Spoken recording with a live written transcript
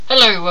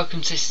Hello,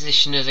 welcome to this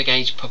edition of the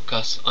Gauge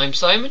Podcast. I'm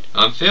Simon.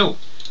 I'm Phil.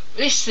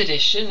 This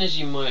edition, as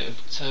you might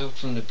have told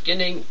from the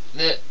beginning,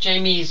 that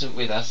Jamie isn't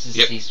with us as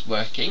he's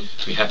working.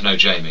 We have no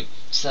Jamie.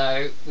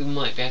 So we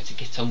might be able to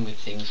get on with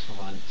things for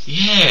once.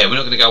 Yeah, we're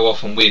not going to go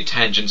off on weird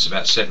tangents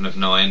about 7 of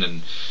 9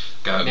 and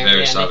go at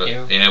various other...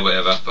 Yeah,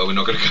 whatever, but we're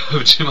not going to go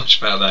over too much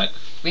about that.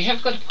 We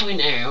have got to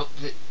point out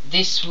that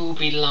this will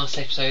be the last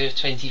episode of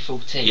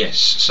 2014. Yes,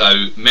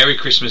 so Merry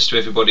Christmas to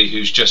everybody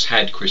who's just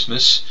had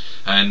Christmas,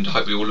 and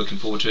hope you're all looking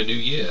forward to a new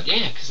year.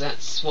 Yeah, because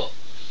that's,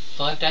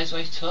 5 days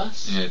away to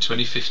us? Yeah,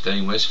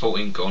 2015, where's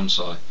 14 gone,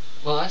 Si?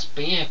 Well, that's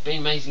been an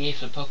amazing year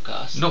for the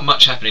podcast. Not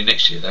much happening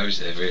next year, though, is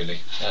there, really?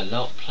 A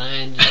lot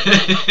planned,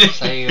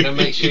 so you've got to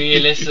make sure you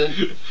listen.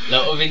 A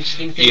lot of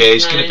interesting things. Yeah,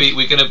 it's going to be,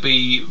 we're going to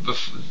be,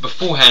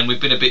 beforehand,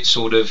 we've been a bit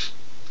sort of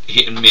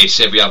hit and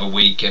miss every other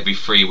week, every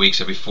 3 weeks,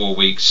 every 4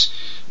 weeks.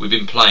 We've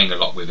been playing a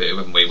lot with it,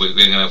 haven't we? We're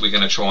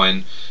going to try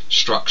and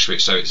structure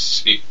it so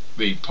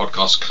the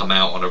podcasts come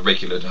out on a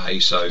regular day.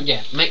 So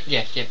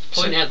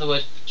point out the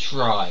word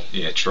try.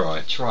 Yeah,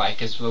 try. Try,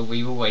 because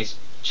we always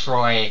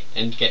try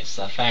and get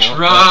stuff out.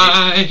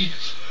 Try.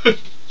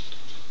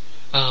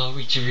 Oh,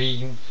 we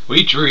dream.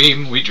 We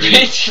dream.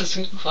 It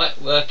doesn't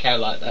quite work out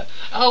like that.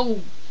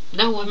 Oh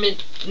no, I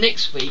meant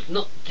next week,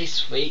 not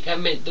this week. I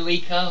meant the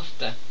week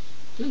after.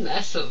 Isn't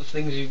that sort of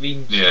things we've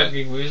been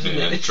struggling with, isn't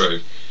it? Yeah,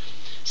 true.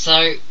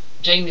 So,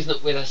 Jamie's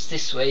not with us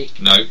this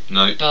week. No.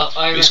 But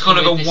it's kind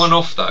of a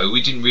one-off, though.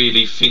 We didn't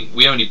really think...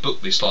 We only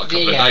booked this like a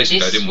couple of days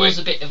ago, didn't we? This was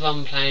a bit of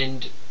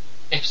unplanned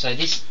episode.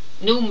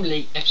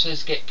 Normally,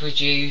 episodes get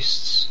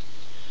produced...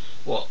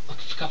 a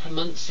couple of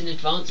months in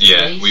advance?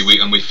 Yeah,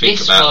 we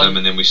think about them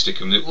and then we stick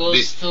them...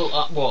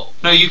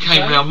 No, you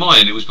came round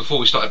mine. It was before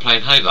we started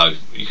playing Halo.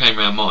 You came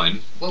round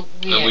mine. Well,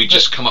 and we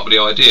just come up with the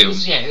idea.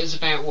 It was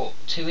about,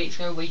 2 weeks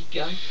ago, a week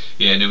ago?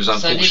 Yeah, and it was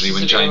unfortunately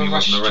when Jamie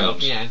wasn't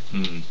around. Yeah.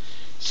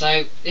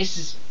 So,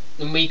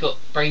 and we got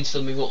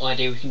brainstorming what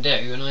idea we can do,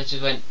 and I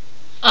just went,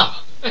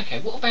 okay,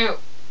 what about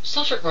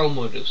Star Trek role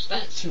models?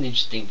 That's an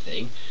interesting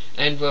thing.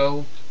 And,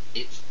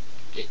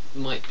 it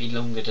might be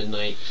longer than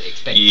I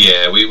expected.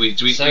 Yeah,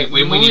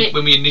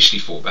 when we initially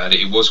thought about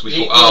it, we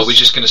thought, we're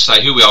just going to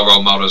say who our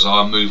role models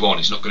are and move on.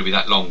 It's not going to be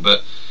that long,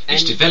 but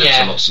it's developed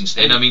a lot since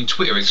then. I mean,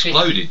 Twitter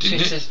exploded,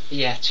 didn't it?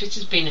 Yeah,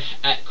 Twitter's been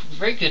a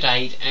very good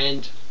aid,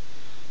 and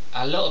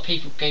a lot of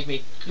people gave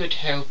me good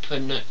help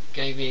and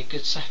gave me a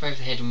good slap over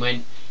the head and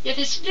went,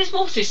 there's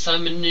more to this,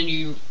 Simon, than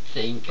you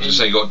think. I was going to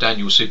say, you got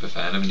Daniel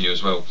Superfan, haven't you,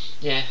 as well?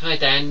 Yeah, hi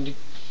Dan.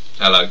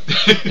 Hello.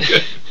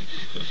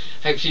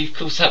 Hopefully you've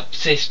caught up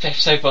to this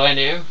episode by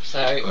now.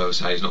 Well,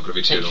 so it's not going to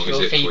be too long, is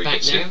it?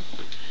 Feedback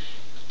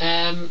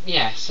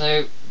now.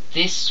 So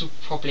this will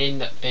probably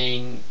end up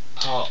being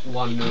part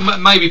one.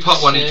 Maybe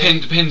part one.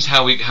 It depends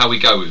how we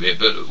go with it,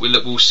 but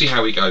we'll see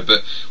how we go.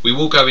 But we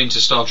will go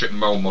into Star Trek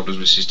and role models,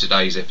 which is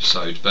today's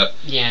episode. But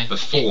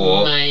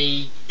before,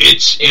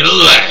 it's in a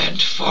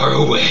land far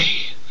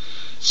away.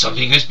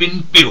 Something has been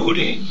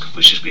building,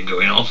 which has been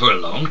going on for a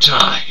long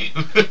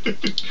time.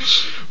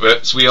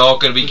 But we are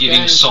going to be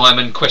giving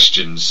Simon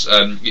questions.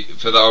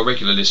 For our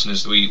regular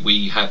listeners,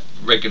 we have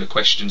regular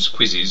questions,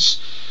 quizzes.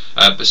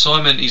 But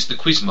Simon is the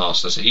quiz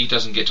master, so he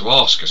doesn't get to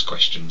ask us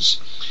questions.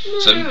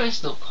 No,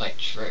 that's not quite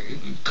true.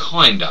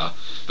 Kinda.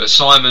 But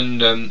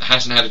Simon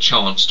hasn't had a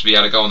chance to be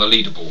able to go on the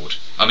leaderboard.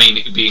 I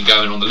mean,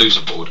 going on the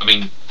loser board. I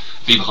mean,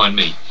 be behind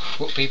me.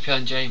 What, be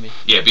behind Jamie?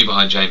 Yeah, be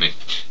behind Jamie.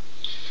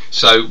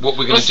 So what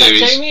we're going to do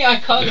is... Jamie, I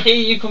can't hear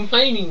you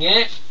complaining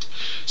yet.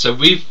 So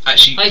we've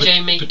actually... Hi,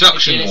 Jamie.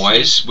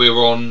 Production-wise, we're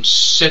on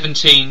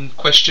 17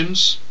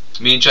 questions.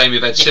 Me and Jamie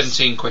have had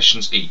 17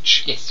 questions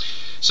each. Yes.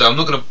 So I'm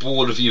not going to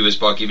bore the viewers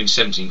by giving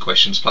 17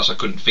 questions, plus I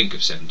couldn't think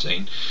of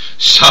 17.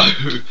 So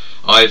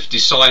I've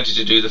decided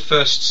to do the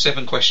first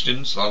 7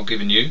 questions that I've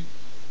given you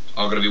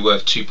are going to be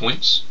worth 2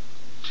 points,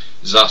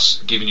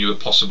 thus giving you a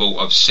possible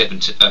of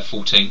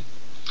 14.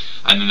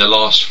 And then the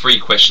last 3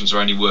 questions are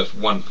only worth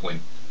 1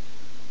 point.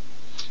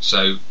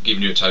 So,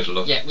 giving you a total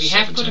of 17. We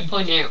have got to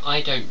point out,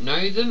 I don't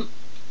know them,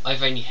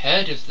 I've only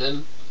heard of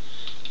them,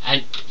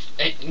 and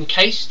in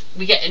case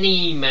we get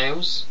any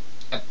emails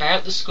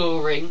about the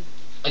scoring,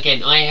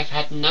 again, I have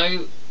had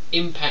no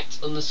impact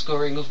on the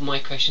scoring of my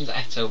questions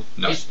at all.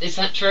 No. Is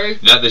that true?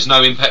 No, there's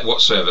no impact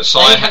whatsoever. Si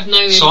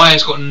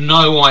has got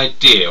no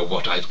idea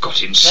what I've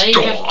got in store.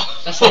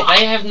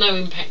 They have no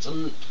impact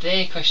on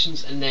their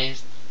questions and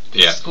theirs.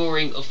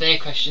 Scoring of their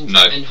questions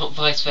and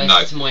vice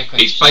versa to my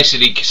questions. It's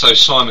basically so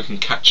Simon can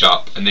catch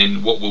up, and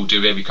then what we'll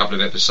do every couple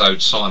of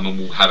episodes, Simon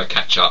will have a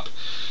catch up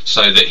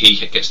so that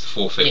he gets the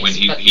forfeit when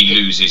he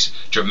loses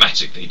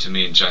dramatically to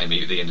me and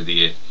Jamie at the end of the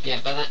year. Yeah,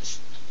 but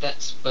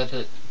that's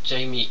whether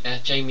Jamie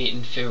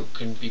and Phil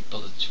can be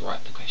bothered to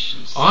write the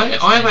questions.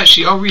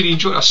 I really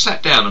enjoyed it. I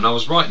sat down and I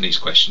was writing these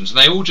questions, and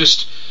they all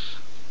just...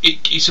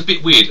 It's a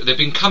bit weird. They've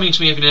been coming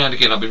to me every now and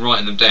again. I've been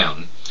writing them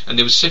down. And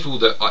there was several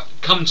that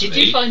come to me.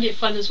 Did you find it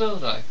fun as well,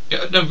 though?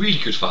 Yeah, no, really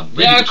good fun.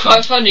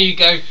 Quite funny. You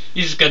go,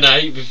 you're just going to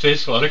hate with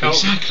this one.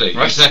 Exactly.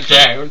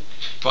 Down.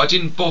 But I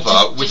didn't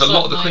bother with a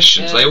lot of the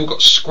questions. They all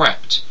got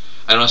scrapped.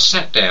 And I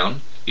sat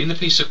down in the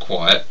piece of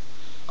quiet.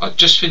 I'd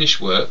just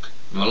finished work.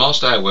 My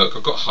last day of work, I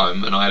got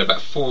home and I had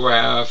about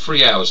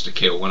 3 hours to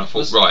kill. When I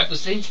thought,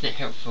 was the internet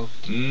helpful?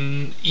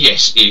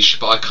 Yes-ish,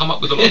 but I come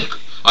up with a lot.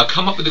 I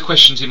come up with the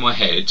questions in my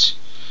head,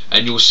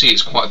 and you'll see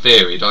it's quite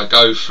varied. I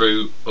go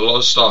through a lot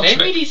of Star Trek.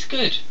 Varied is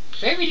good.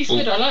 Varied is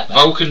good. I like that.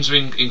 Vulcans are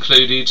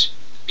included.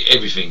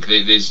 Everything.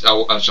 There's.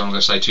 I'm not going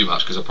to say too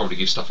much because I'll probably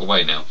give stuff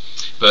away now.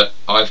 But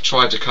I've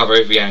tried to cover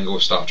every angle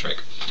of Star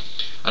Trek,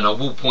 and I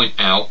will point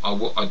out. I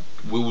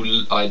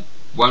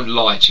won't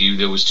lie to you.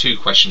 There was 2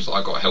 questions that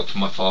I got help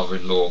from my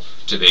father-in-law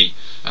to be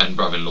and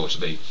brother-in-law to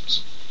be.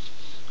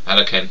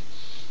 Hello, Ken.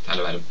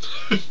 Hello, Adam.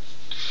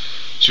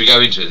 Should we go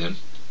into it then?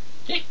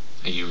 Yeah.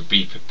 And you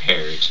be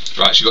prepared.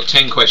 Right. So you've got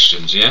 10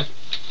 questions. Yeah.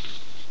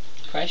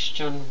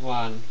 Question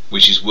 1.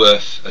 Which is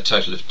worth a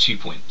total of 2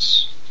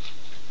 points.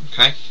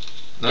 Okay.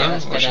 No,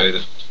 yeah, I'll show you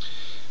that.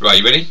 Right,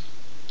 you ready?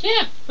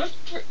 Yeah,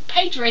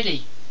 page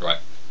ready. Right.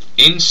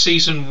 In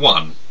season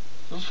 1.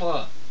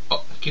 What?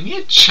 Oh, give me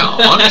a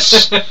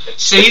chance.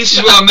 See, this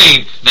is what I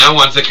mean. No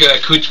one's a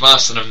good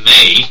master than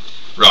me.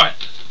 Right,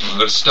 I've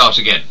got to start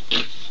again.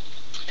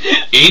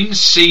 In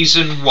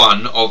season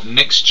 1 of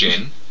Next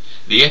Gen,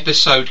 the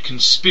episode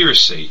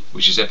Conspiracy,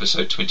 which is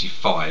episode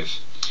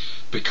 25,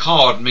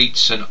 Picard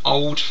meets an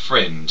old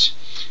friend,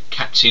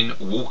 Captain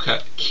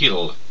Walker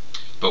Kill.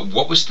 But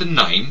what was the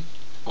name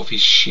of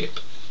his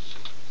ship?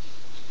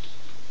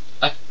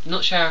 I'm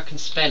not sure how I can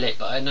spell it,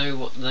 but I know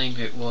what the name of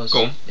it was.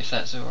 Go on. If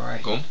that's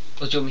alright. Go on.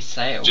 Or do you want me to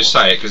say it? Just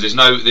say it, because there's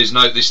no.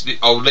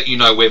 I'll let you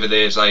know whether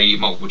there's a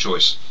multiple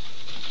choice.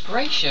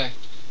 Horatio.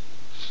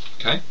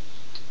 Okay.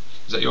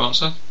 Is that your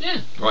answer?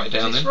 Yeah. Write it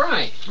down then. That's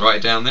right. Write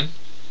it down then.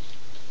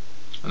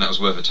 And that was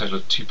worth a total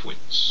of 2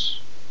 points.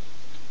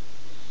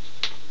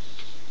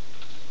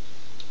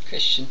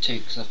 Question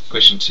 2.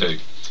 Question 2.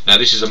 Now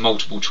this is a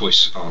multiple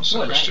choice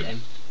answer question.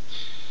 Then?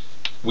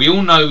 We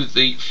all know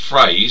the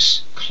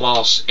phrase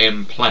Class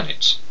M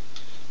planet,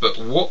 but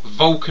what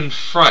Vulcan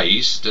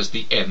phrase does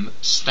the M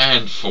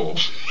stand for?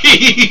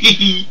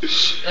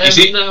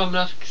 No, I'm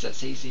not, because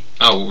that's easy.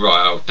 Oh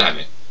right, oh damn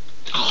it.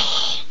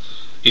 Oh.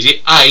 Is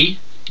it A,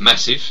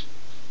 massive?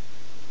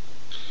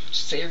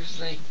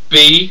 Seriously?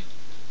 B,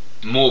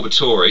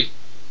 Morbatory?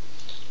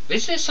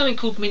 Is there something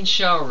called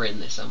Minshara in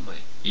there somewhere?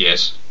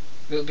 Yes.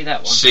 It'll be that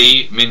one.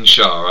 C,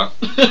 Minshara.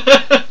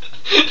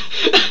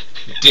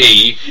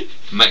 D,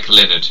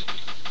 MacLeonard.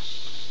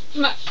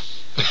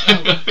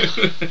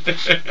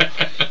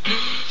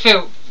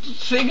 Phil,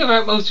 think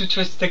about multiple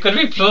choice. They've got to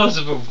be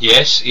plausible.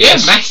 Yes. Yeah,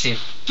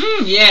 massive.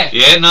 Yeah.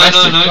 Yeah,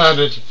 massive no.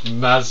 Planet.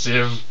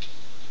 Massive.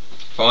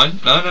 Fine.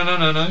 No.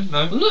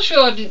 I'm not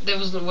sure there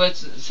wasn't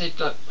words that said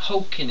like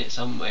Hulk in it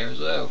somewhere as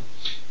well.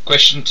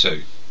 Question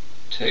 2.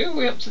 2?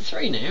 We're up to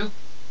 3 now.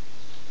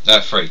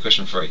 3.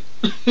 Question 3.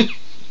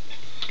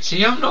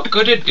 See, I'm not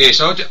good at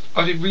this. I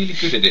did really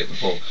good at it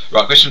before.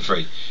 Right, question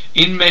 3.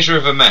 In Measure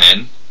of a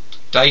Man,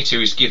 Data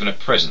is given a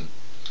present,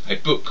 a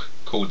book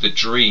called The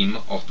Dream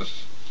of the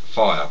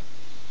Fire.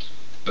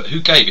 But who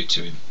gave it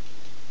to him?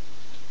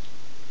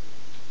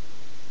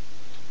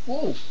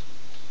 Ooh.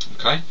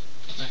 Okay.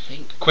 I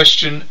think.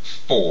 Question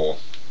 4.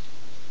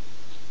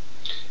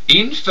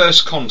 In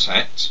First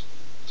Contact,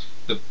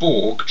 the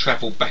Borg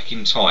travel back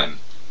in time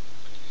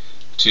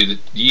to the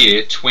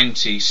year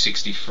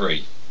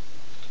 2063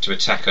 to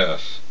attack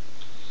Earth.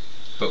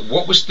 But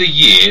what was the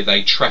year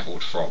they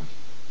travelled from?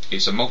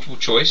 It's a multiple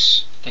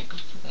choice. Thank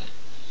God for that.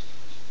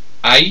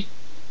 A,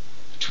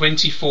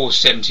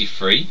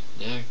 2473.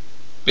 No.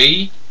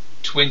 B,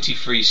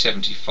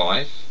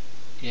 2375.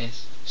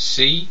 Yes.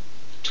 C,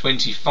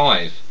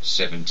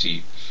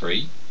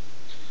 2573.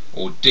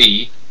 Or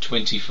D,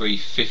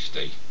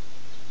 2350.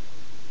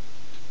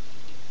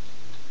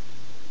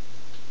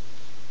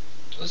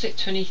 Was it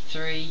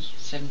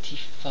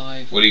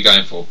 2375? What are you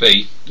going for?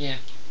 B? Yeah.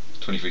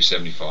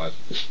 2375.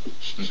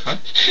 Okay.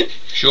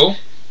 Sure?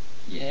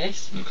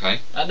 Yes. Okay.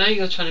 I know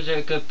you're trying to do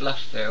a good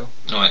bluff, Phil.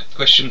 Alright,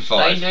 question 5.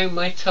 I know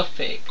my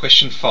topic.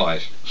 Question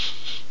 5.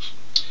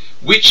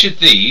 Which of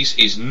these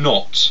is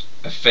not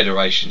a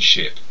Federation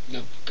ship?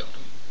 Oh, God.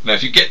 Now,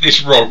 if you get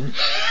this wrong...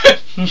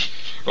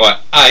 Right,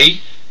 A,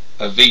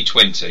 a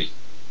V-20.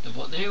 The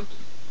what now?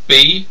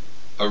 B,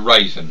 a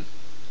Raven.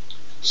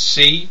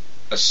 C,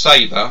 a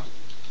Sabre.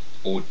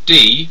 Or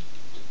D,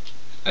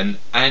 an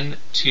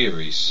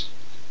Antares.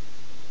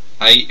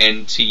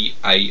 Antares.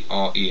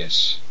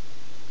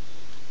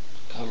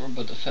 Can't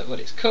remember what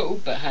it's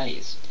called, but hey,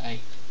 it's A.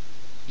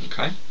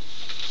 Okay.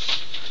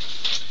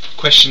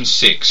 Question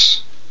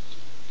 6.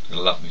 You're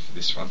gonna love me for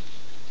this one.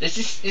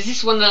 Is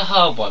this one of the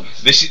hard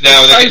ones? This is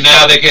now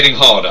they're getting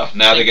harder.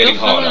 Now they're getting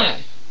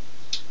harder.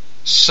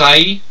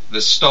 Say the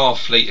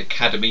Starfleet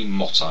Academy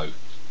motto.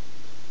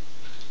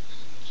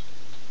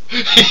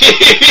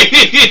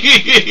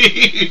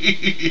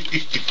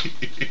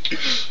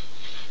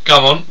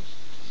 Come on.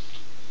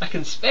 I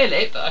can spell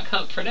it, but I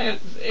can't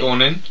pronounce it. Go on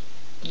then.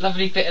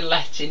 Lovely bit of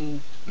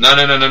Latin. No.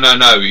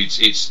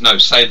 It's no.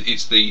 Say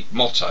it's the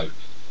motto.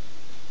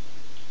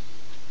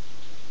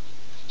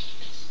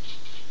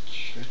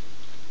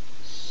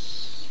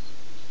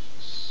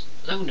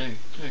 Oh no.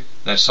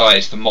 No, sorry,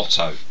 it's the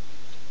motto.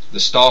 The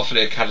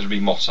Starfleet Academy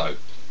motto.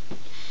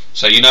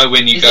 So you know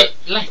when you Is go... it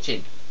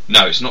Latin?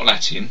 No, it's not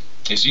Latin.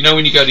 It's, you know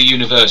when you go to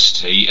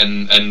university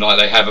and like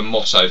they have a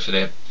motto for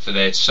their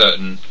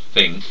certain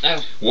thing.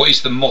 Oh. What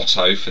is the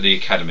motto for the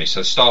Academy?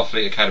 So the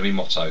Starfleet Academy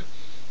motto.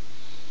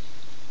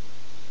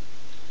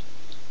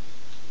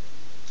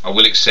 I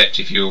will accept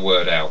if you're a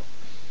word out.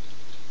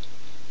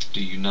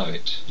 Do you know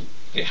it?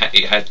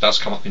 It does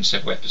come up in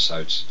several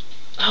episodes.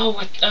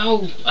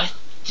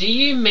 Do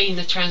you mean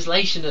the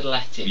translation of the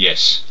Latin?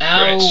 Yes. Oh.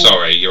 Right,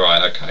 sorry, you're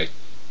right. Okay.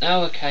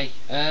 Oh, okay.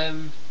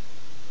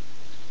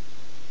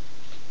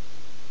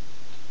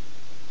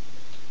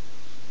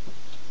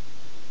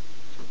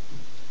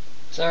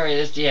 Sorry,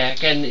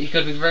 again, you've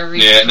got to be very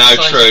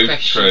precise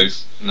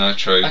questions.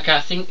 True. Okay,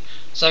 I think,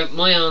 so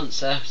my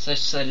answer,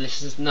 so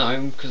listeners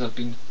know, because I've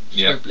been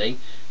scribbling,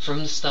 from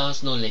the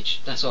stars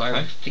knowledge. That's what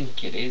I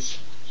think it is.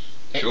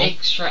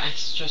 Sure.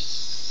 Astra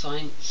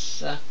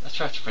science. I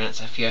tried to pronounce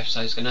that a few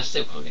episodes ago and I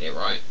still can't get it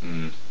right.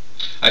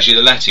 Actually,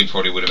 the Latin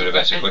probably would have been a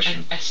better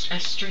question.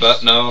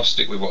 But no, I'll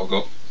stick with what I've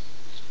got.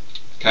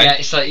 Okay. Yeah,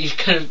 it's like you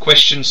kind of...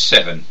 Question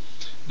 7.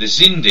 The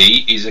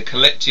Xindi is a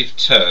collective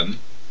term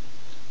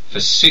for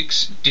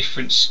 6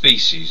 different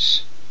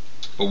species.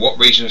 But what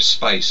region of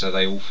space are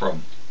they all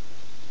from?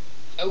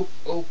 Oh.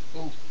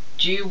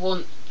 Do you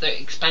want the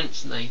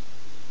Expanse name?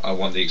 I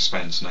want the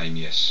Expanse name,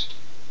 yes.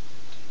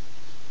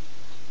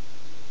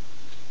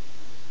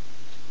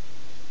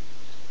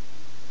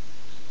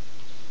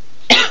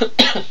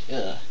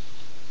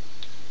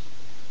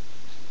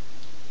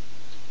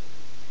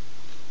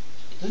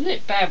 Isn't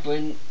it bad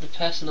when the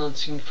person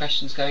answering the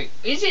questions go,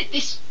 is it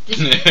this?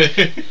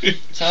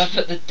 So I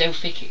put the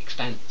Delphic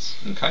Expanse.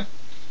 Okay.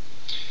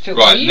 Phil,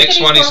 right,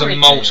 next one is a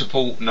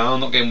multiple... Now? No, I'm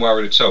not getting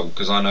worried at all,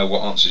 because I know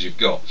what answers you've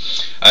got.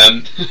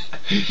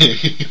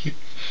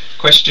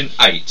 Question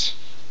 8.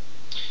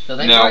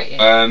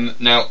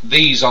 Now,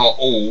 these are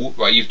all...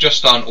 Right, you've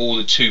just done all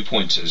the 2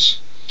 pointers.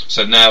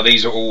 So now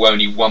these are all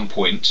only 1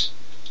 point.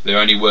 They're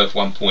only worth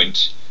 1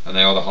 point, and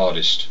they are the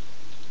hardest.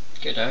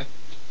 Good-o.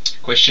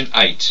 Question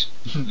 8.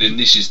 Then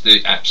this is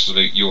the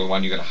absolute... You're the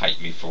one you're going to hate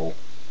me for.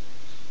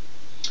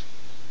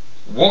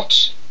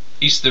 What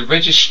is the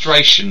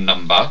registration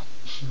number...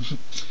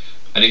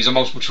 and it is a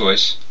multiple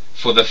choice,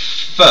 for the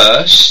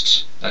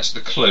first, that's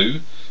the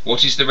clue,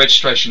 what is the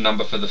registration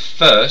number for the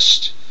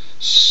first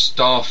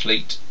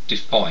Starfleet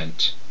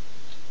Defiant?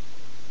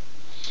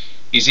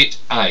 Is it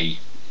A,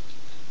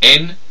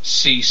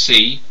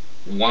 NCC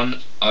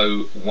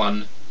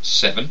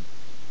 1017,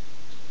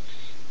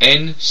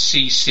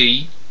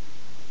 NCC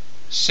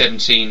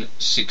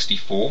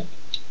 1764,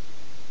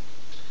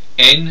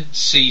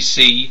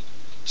 NCC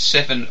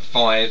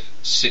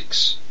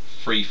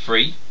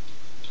 75633,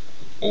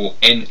 or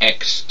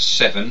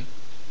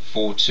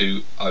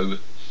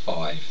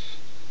NX74205?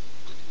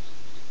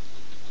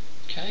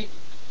 Okay,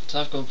 so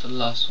I've gone for the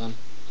last one.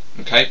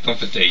 Okay, gone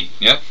for D,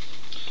 yep.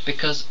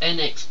 Because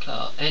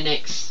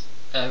NX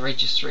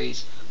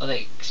registries are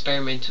the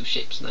experimental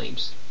ships'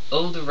 names.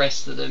 All the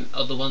rest of them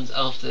are the ones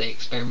after the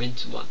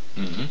experimental one.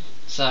 Mm-hmm.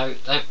 So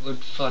that would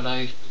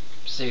follow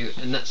suit,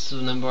 and that's the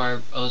number I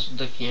was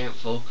looking out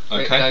for.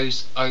 Where Okay. It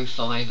goes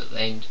 05 at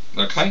the end.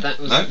 Okay, So that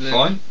was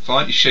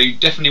fine. You sure you're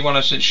definitely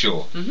 100%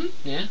 sure?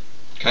 Yeah.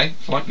 Okay,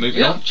 fine, moving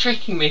You're on. not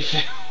tricking me,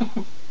 Phil.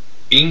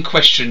 In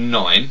question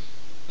 9,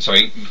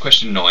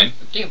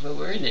 Yeah, well,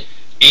 we're in it.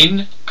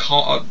 in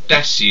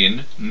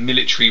Cardassian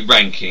military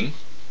ranking,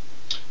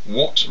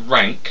 what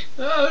rank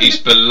is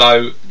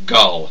below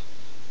Gull?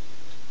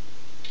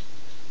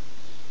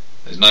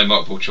 There's no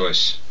multiple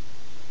choice.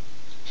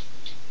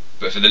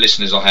 But for the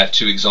listeners, I have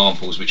 2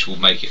 examples which will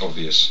make it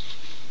obvious.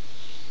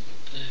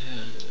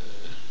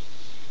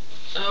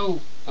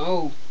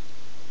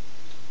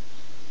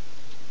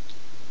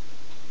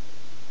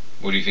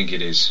 What do you think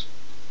it is?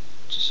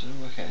 Just trying to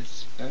work out how to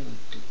spell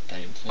the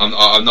damn thing.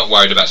 I'm not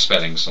worried about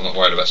spellings. What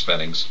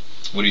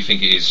do you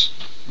think it is?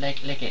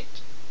 Legate.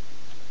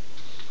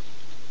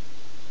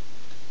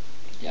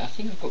 Yeah, I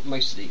think I've got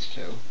most of these,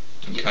 Phil.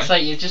 Okay. So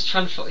you're just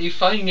trying to... You're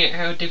finding out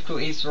how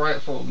difficult it is to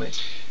write for me.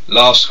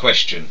 Last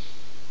question.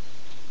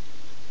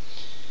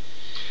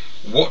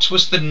 What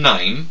was the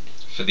name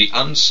for the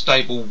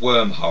unstable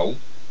wormhole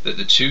that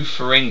the 2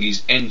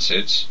 Ferengis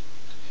entered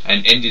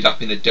and ended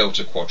up in the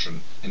Delta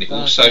Quadrant? And it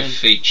also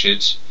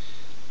featured...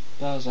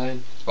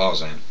 Barzan.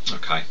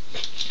 Okay.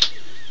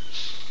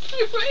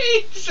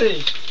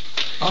 Easy.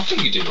 I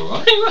think you did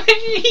alright.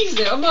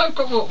 Easy. I might have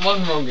got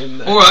one wrong in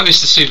there. Alright,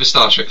 Mr. Super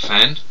Star Trek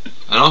fan.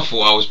 And I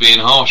thought I was being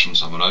harsh on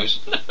some of those.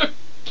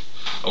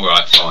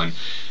 Alright, fine.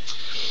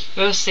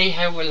 We'll see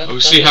how well you've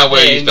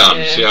done.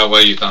 Yeah. See how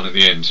well you've done at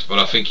the end. But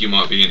I think you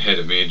might be ahead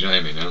of me and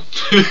Jamie now.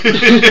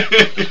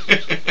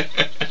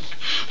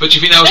 But do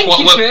you think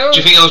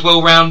that was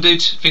well rounded?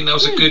 Do you think that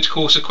was a good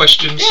course of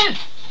questions? Yeah.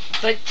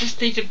 They just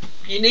need to.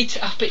 You need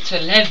to up it to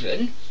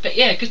 11. But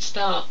yeah, good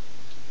start.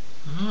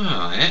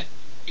 Alright.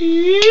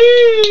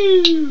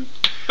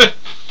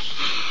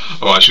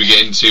 Alright, should we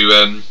get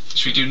into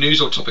should we do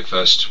news or topic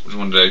first? What do you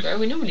want to do? Well,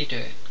 we normally do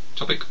it.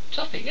 Topic,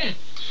 yeah.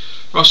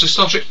 Right, so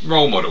Star Trek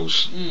role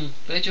models.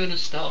 Where do you want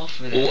to start off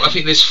with? Well, I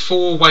think there's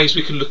 4 ways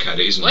we can look at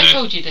it, isn't there? I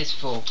told you there's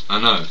 4. I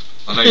know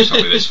you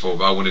told me there's 4,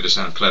 but I wanted to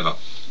sound clever.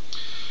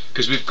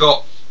 Because we've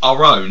got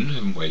our own,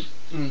 haven't we?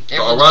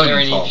 Got our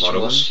own role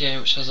models,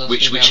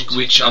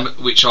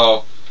 which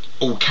are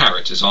all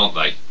characters, aren't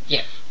they?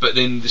 Yeah. But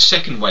then the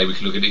second way we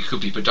can look at it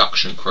could be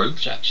production crew.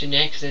 Production,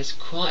 yeah, because there's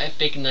quite a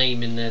big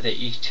name in there that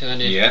you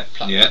kind of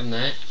pluck from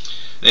that.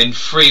 Then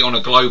 3 on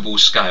a global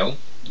scale.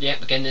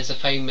 Yep, again there's a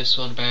famous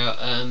one about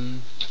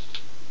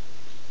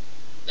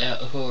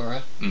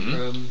Uhura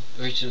from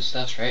original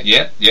Star Trek.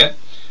 Yeah.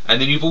 And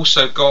then you've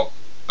also got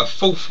a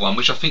 4th one,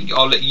 which I think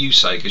I'll let you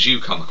say because you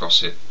come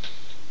across it.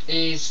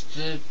 Is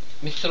the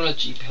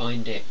mythology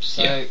behind it.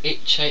 So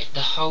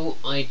the whole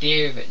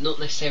idea of it, not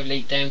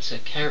necessarily down to a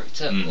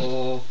character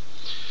or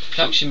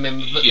production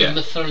member, but the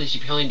mythology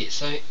behind it.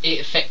 So it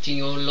affecting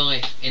your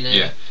life in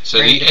a so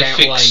the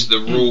ethics, the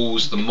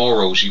rules, the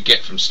morals you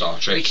get from Star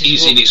Trek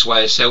is in its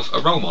way itself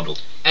a role model.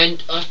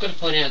 And I've got to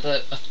point out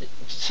that to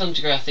some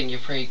degree I think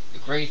you'll probably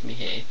agree with me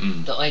here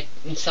that I,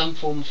 in some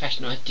form or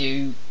fashion, I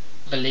do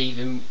believe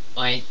in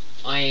I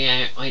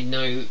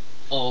know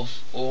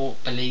of or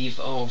believe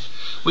of.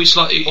 Well, it's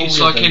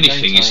like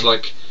anything. It's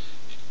like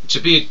to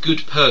be a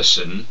good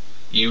person.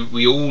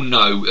 We all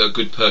know a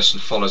good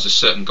person follows a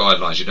certain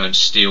guidelines. You don't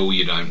steal,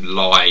 you don't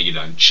lie, you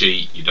don't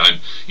cheat, you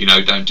don't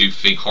do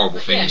horrible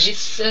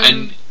things.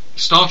 And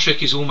Star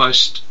Trek is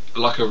almost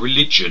like a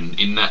religion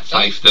in that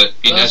faith that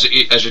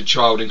as a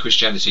child in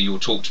Christianity you're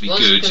taught to be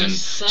good and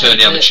turn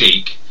the other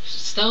cheek.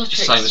 Star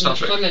Trek's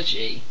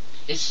mythology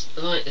is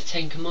like the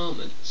 10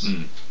 Commandments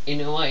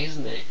in a way,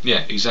 isn't it?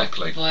 Yeah,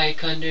 exactly. By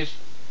kind of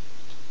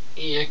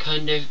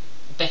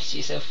best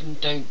yourself and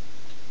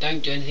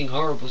don't do anything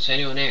horrible to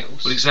anyone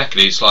else. Well,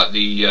 exactly. It's like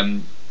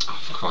the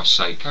for Christ's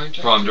sake,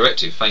 Prime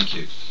Directive. Thank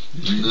you.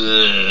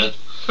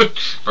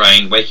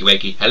 Brain,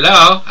 wakey.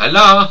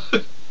 Hello.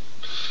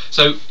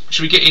 So,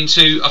 should we get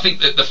into? I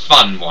think that the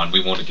fun one we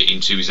want to get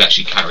into is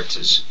actually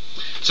characters.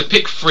 So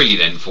pick 3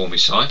 then for me,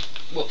 Si.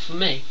 What, for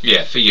me?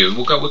 Yeah, for you.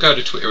 We'll go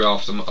to Twitter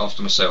after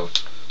myself.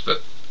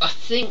 But I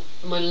think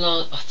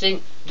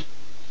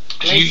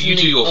you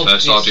do your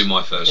first. I'll do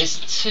my first. There's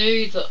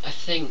 2 that I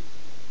think.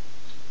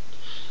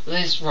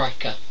 There's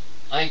Riker.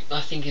 I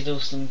think he's an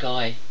awesome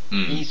guy.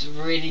 He's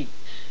really.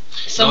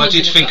 I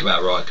did think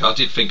about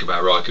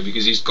Riker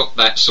because he's got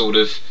that sort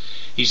of.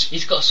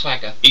 He's got a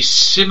swagger. He's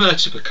similar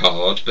to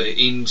Picard, but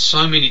in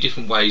so many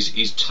different ways,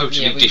 he's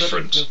totally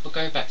different. We'll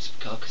go back to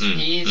Picard because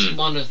he is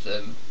one of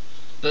them,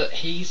 but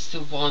he's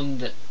the one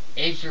that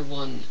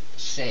everyone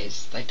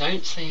says. They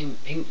don't say him.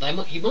 He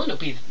might not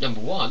be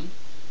number 1,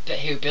 but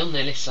he'll be on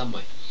their list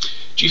somewhere.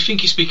 Do you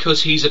think it's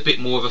because he's a bit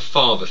more of a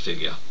father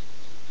figure?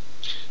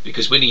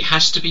 Because when he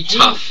has to be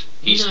tough,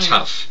 he's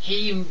tough.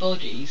 He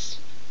embodies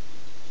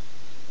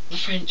the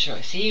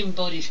franchise. He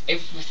embodies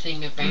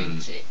everything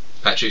about it.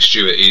 Patrick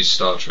Stewart is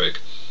Star Trek.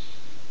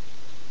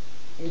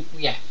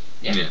 Yeah.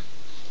 And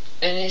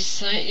it's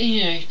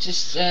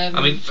just.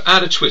 I mean,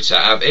 out of Twitter,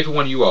 out of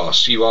everyone you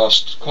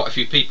asked quite a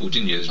few people,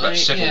 didn't you? There's about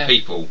several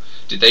people.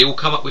 Did they all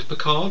come up with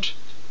Picard,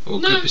 or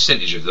a good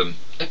percentage of them?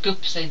 A good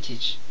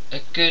percentage.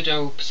 A good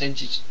old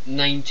percentage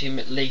named him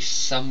at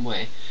least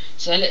somewhere.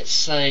 So let's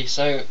say,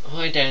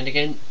 hi Dan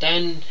again.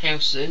 Dan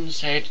Howson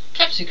said,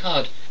 Captain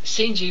Picard,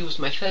 CNG was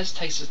my first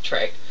taste of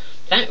Trek.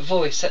 That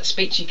voice, that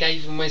speech he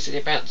gave in Wesley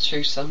about the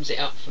truth sums it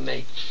up for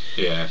me.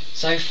 Yeah.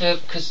 So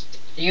because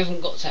you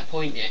haven't got to that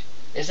point yet,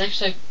 there's an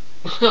episode,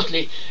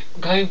 oddly,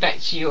 going back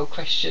to your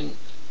question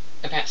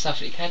about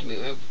Starfleet Academy,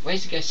 where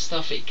Wesley goes to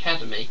Starfleet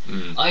Academy,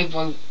 I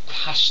won't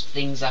hush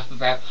things up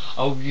about,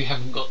 you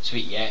haven't got to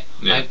it yet,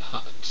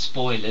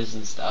 spoilers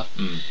and stuff,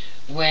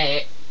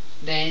 where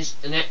there's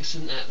an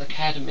accident at the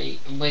Academy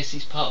and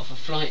Wesley's part of a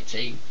flight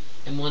team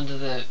and one of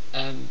the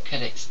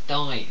cadets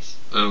dies.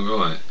 Oh,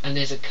 right. And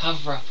there's a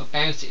cover-up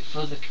about it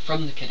from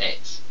the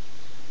cadets,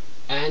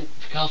 and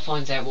Picard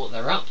finds out what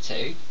they're up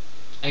to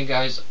and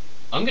goes,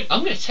 I'm going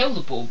to tell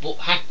the board what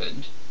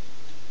happened,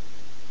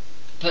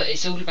 but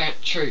it's all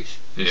about truth,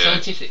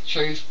 scientific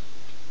truth,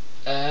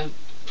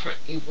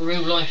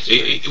 real life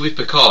truth. With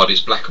Picard,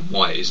 it's black and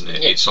white, isn't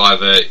it? It's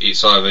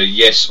either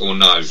yes or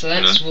no. So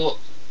that's what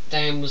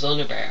Dan was on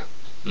about.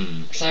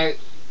 So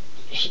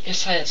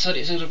that's what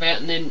it's all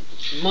about. And then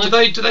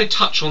do they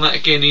touch on that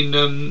again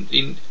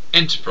in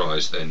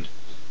Enterprise then,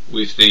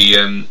 with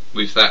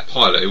that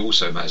pilot who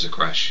also has a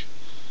crash?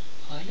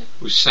 Pilot?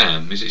 With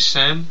Sam. Is it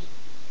Sam?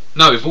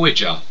 No,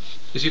 Voyager.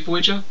 Is it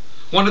Voyager?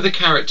 One of the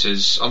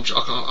characters,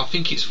 I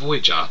think it's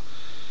Voyager,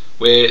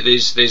 where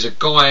there's a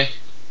guy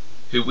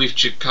who with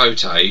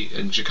Chakotay,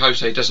 and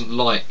Chakotay doesn't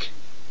like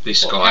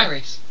this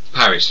guy.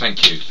 Paris,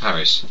 thank you,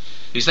 Paris.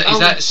 Is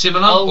that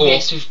similar? Oh,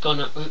 yes, we've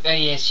gone up.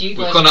 Yes, we've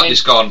gone up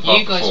this garden path.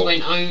 You guys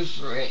went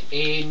over it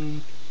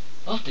in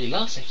after the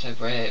last episode,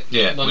 where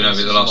we went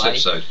over the last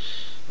episode.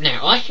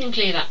 Now I can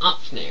clear that up.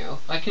 Now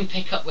I can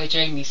pick up where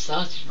Jamie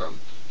started from.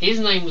 His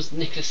name was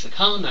Nicholas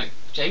Accarno.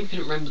 Jamie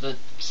couldn't remember the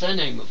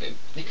surname of him.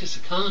 Nicholas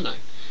Accarno.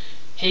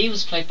 He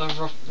was played by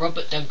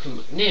Robert Duncan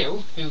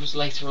McNeil, who was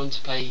later on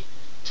to play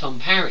Tom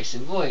Paris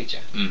in Voyager.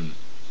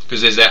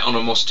 Because there's that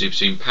animosity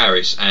between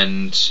Paris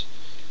and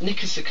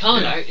Nicholas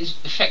Locarno is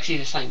effectively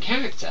the same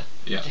character.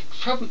 Yeah.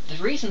 The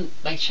reason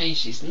they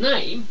changed his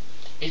name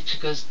is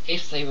because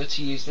if they were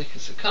to use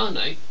Nicholas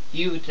Locarno,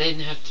 you would then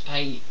have to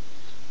pay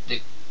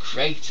the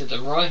creator, the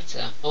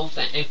writer of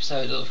that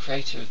episode, or the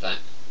creator of that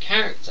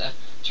character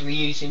to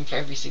reuse him for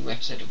every single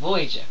episode of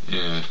Voyager.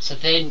 Yeah. So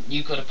then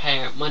you've got to pay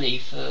out money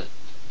for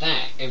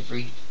that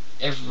every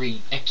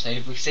episode,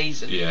 every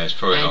season. Yeah, it's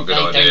probably not a good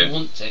idea. idea. They don't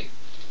want to.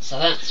 So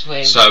that's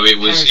where. So it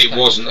was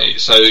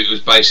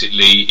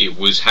basically it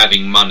was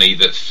having money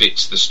that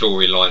fits the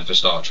storyline for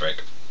Star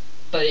Trek.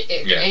 But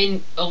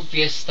in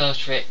obvious Star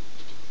Trek,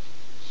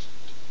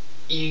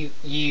 you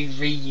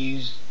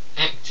reuse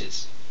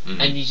actors,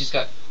 and you just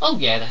go, oh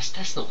yeah,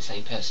 that's not the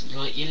same person.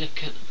 Like you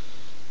look at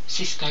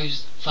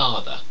Sisko's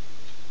father,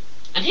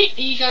 and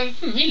you go,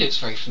 he looks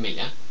very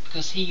familiar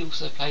because he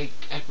also played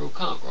Admiral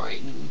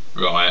Cartwright in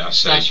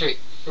Star Trek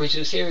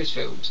original series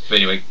films. But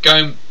anyway,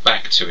 going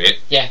back to it.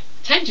 Yeah.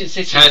 Tangent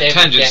City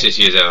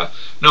City as ever.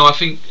 No, I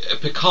think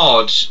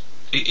Picard,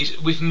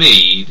 with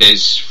me,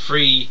 there's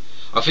three.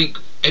 I think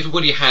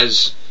everybody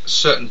has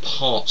certain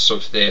parts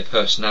of their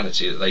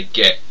personality that they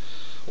get,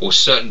 or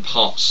certain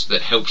parts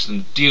that helps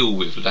them deal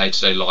with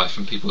day-to-day life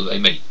and people that they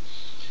meet.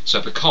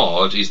 So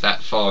Picard is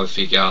that father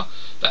figure,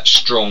 that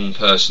strong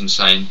person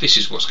saying, this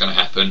is what's going to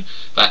happen.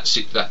 That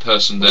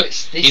person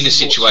that, in a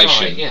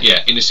situation,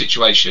 in a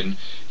situation,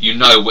 you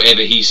know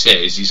whatever he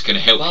says is going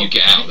to help you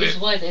get out of it. That's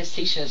why there's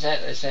t-shirts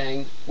out there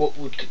saying, what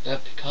would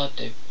Picard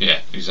do? Yeah,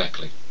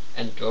 exactly.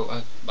 And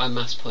I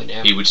must point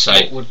out, he would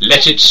say,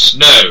 let it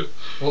snow.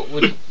 What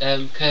would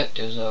Kirk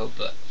do as well?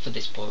 But for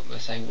this point, we're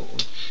saying what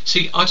would.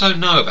 See, I don't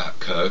know about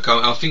Kirk.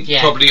 I think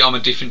probably I'm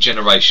a different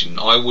generation.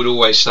 I would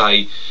always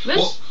say,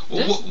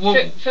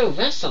 Phil,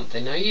 that's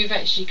something. Now you've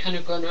actually kind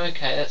of gone,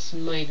 okay, that's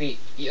maybe.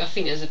 I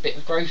think there's a bit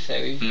of growth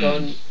there. You've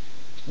gone.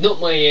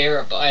 Not my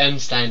era, but I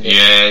understand it.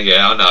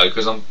 Yeah, I know,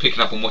 because I'm picking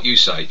up on what you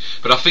say.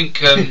 But I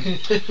think,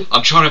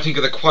 I'm trying to think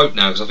of the quote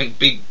now, because I think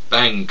Big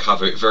Bang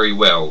cover it very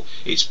well.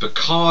 It's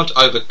Picard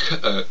over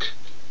Kirk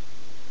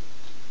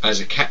as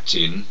a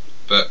captain,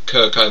 but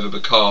Kirk over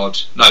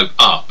Picard. No,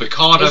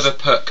 Picard over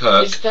Kirk,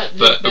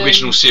 but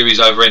original series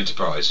over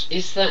Enterprise.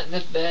 Is that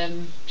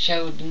the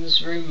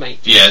Sheldon's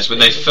roommate test? Yeah, it's when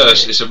they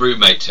first. It's a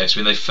roommate test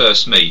when they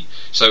first meet.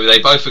 So they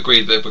both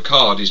agree that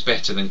Picard is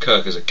better than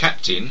Kirk as a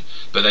captain,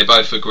 but they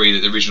both agree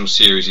that the original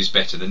series is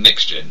better than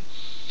Next Gen.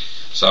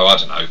 So I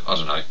don't know.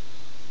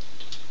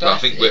 But I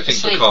think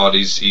Picard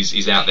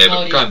is out there.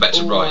 But going back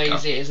to Riker,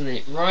 always isn't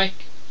it? Riker.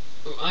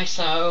 I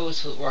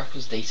always thought Riker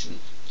was decent.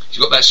 He's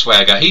got that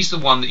swagger. He's the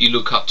one that you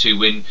look up to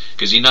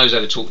because he knows how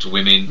to talk to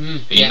women.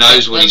 He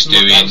knows what he's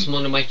doing. That was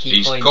one of my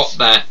key points. Got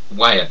that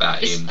way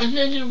about him. And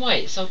then in a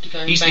way, it's oddly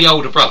going He's back... the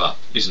older brother,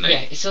 isn't he?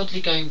 Yeah, it's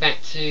oddly going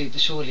back to the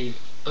Shore Leave.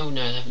 Oh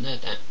no, I haven't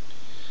heard that.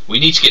 We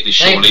need to get this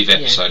Shore Leave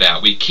episode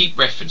out. We keep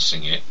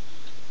referencing it.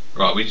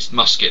 Right, we just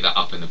must get that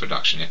up in the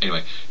production.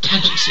 Anyway,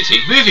 Tangent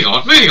City. moving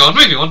on.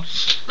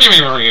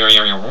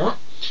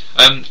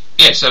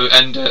 Yeah, so,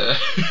 and...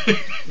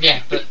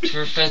 yeah, but to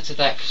refer to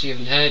that, because you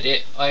haven't heard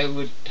it, I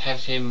would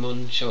have him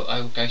on shore...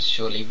 I would go to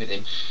Shore Leave with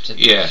him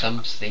to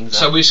sum things up.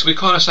 So we're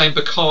kind of saying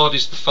Picard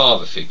is the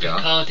father figure.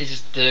 Picard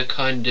is the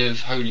kind of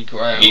holy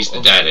grail. He's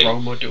the daddy.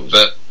 Role models.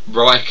 But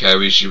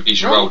Riker is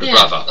your older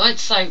brother. I'd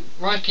say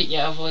Riker,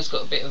 I've always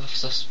got a bit of a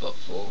soft spot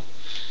for.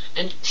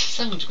 And to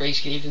some degree, you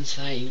could even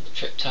say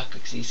Trip Tucker,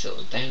 because he's sort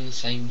of down the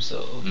same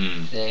sort of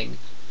thing.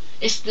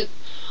 It's the...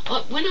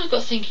 when I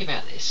got thinking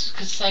about this,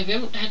 because we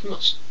haven't had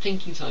much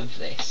thinking time for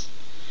this,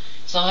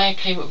 so I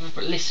came up with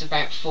a list of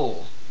about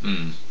 4.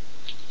 And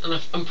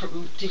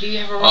did you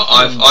ever?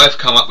 I've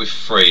come up with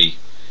 3,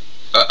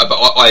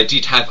 but I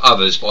did have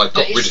others, but I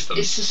got rid of them.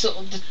 It's the sort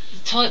of the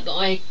type that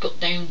I got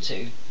down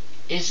to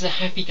is the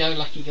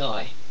happy-go-lucky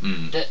guy,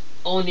 the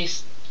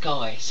honest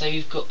guy. So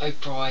you've got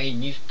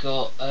O'Brien, you've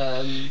got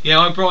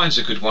yeah, O'Brien's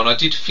a good one. I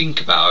did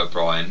think about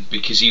O'Brien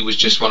because he was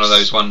just one of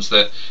those ones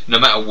that no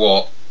matter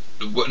what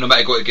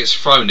gets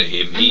thrown at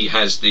him, he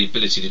has the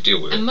ability to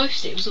deal with it. And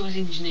most of it was always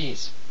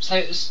engineers. So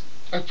it was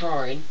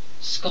O'Brien,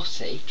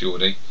 Scotty,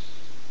 Geordie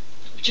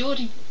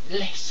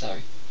less so.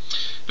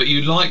 But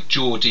you like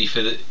Geordie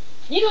for the...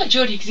 You like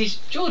Geordie because he's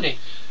Geordie.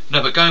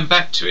 No, but going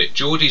back to it,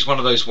 Geordie's one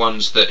of those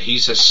ones that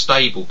he's a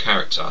stable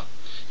character.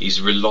 He's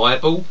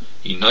reliable,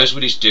 he knows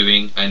what he's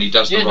doing, and he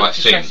does the right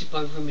thing. Not distracted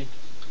by women.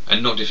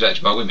 And not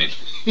distracted by women.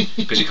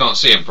 Because you can't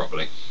see him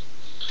properly.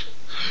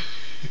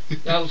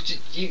 Oh,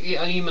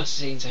 you must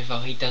have seen so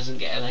far he doesn't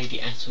get a lady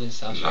at all in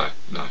Star Trek.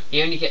 No.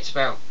 He only gets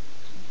about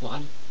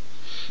 1.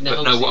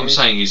 But no, what I'm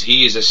saying is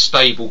he is a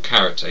stable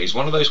character. He's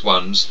one of those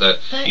ones that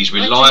he's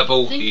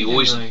reliable. He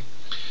always.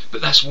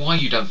 But that's why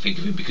you don't think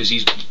of him, because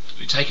he's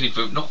taken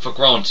it not for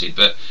granted,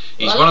 but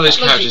he's one of those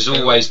characters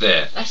always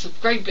there. That's a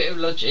great bit of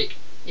logic.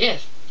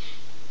 Yes,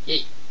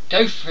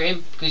 go for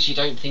him because you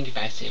don't think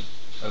about him.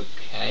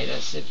 Okay,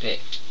 that's a bit.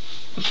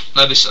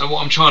 No,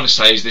 what I'm trying to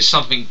say is there's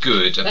something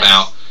good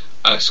about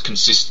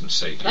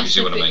consistency. You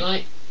see what I mean?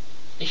 Like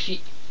if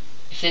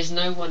there's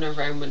no one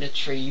around when a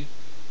tree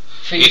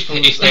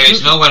If there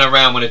is no one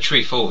around when a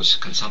tree falls,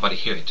 can somebody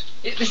hear it?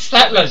 It's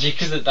that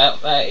logic, isn't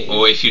that?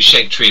 Or if you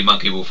shake tree,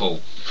 monkey will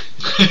fall.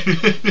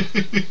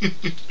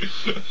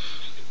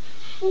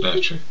 No,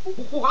 true.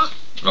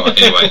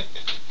 Right, anyway.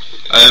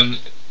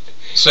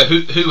 So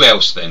who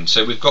else then?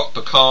 So we've got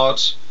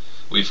Picard,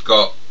 we've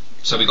got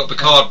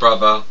Picard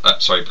brother,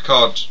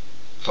 Picard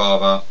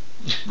father,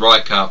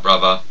 Riker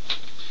brother.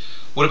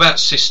 What about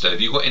sister?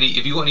 Have you got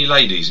any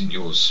ladies in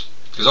yours?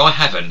 Because I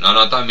haven't, and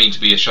I don't mean to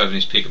be a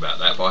chauvinist pig about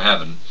that, but I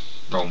haven't,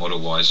 role model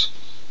wise.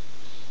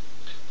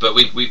 But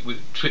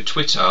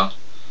Twitter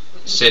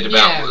said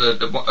about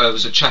there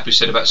was a chap who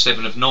said about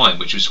 7 of 9,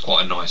 which was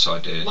quite a nice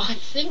idea. Well, I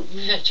think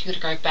we've actually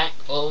got to go back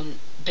on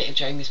a bit of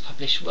Jamie's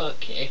published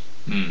work here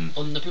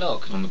on the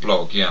blog. On the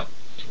blog, yeah.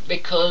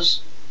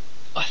 Because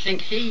I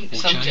think he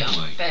summed it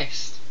up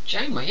best.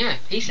 Janeway, yeah,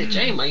 he said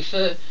Janeway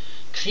because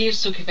he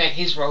was talking about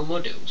his role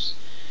models,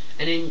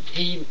 and then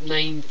he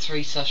named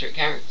 3 Star Trek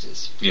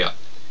characters. Yeah.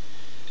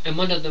 And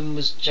one of them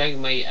was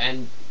Janeway,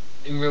 and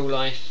in real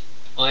life,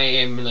 I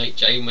emulate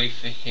Janeway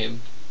for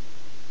him.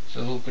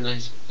 For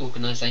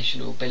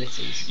organisational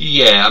abilities.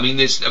 Yeah, I mean,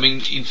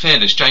 in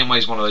fairness, Janeway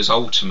is one of those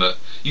ultimate.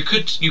 You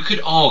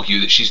could argue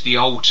that she's the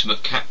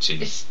ultimate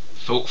captain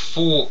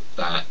for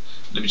that.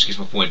 Let me just get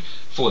to my point.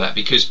 For that,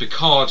 because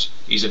Picard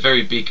is a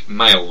very big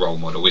male role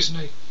model, isn't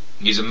he?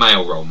 He's a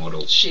male role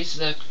model. She's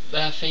the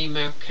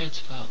female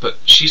counterpart. But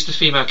she's the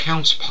female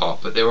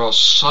counterpart. But there are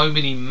so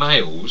many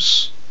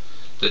males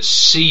that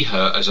see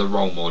her as a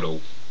role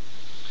model.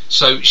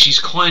 So she's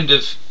kind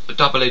of a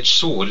double-edged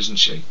sword, isn't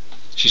she?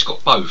 She's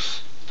got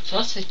both. So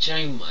I said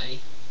Janeway.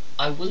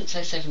 I wouldn't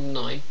say 7 of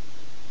 9.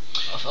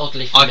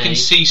 Oddly for me. I can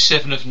see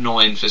 7 of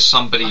 9 for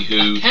somebody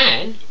who... I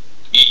can.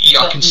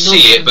 I can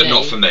see it, but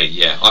not for me.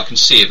 Yeah, I can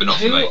see it, but not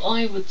for me. Who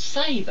I would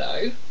say,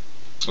 though...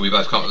 We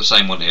both come up with the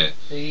same one here.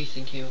 Who are you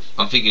thinking of?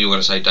 I'm thinking you're going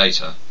to say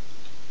Data.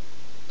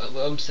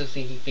 Well, I'm still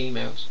thinking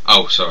females.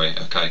 Oh, sorry.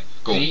 Okay,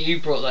 go on. You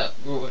brought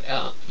it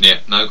up. Yeah,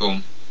 no, go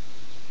on.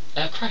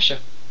 Crusher.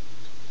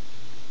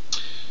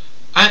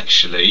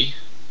 Actually,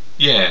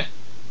 yeah...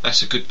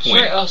 That's a good point.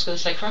 Sure, I was going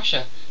to say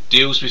Crusher.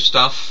 Deals with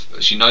stuff.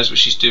 She knows what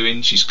she's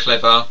doing. She's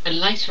clever. And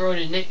later on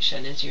in Next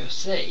Gen, as you'll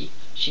see,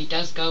 she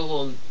does go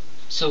on,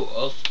 sort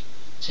of,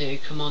 to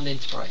command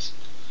Enterprise.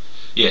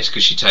 Yes,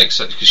 because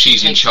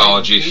she's in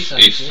charge.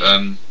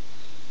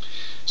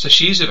 So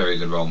she is a very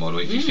good role model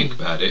if you think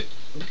about it.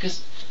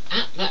 Because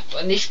at that,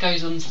 and this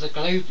goes on to the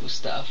global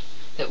stuff,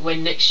 that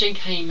when Next Gen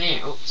came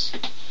out,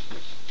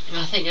 and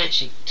I think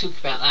actually talk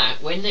about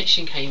that. When Next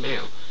Gen came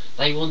out,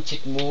 they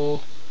wanted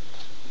more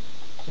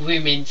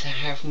women to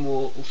have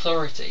more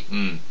authority.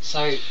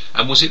 So,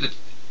 and was it that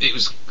it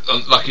was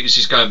like this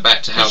is going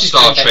back to how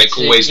Star Trek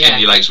always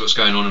emulates what's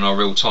going on in our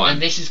real time,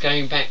 and this is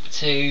going back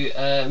to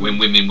when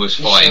women was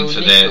fighting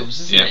for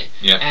Nichols, their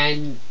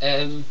and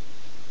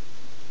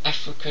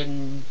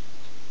African.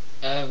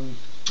 I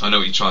know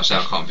what you're trying to say.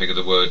 I can't think of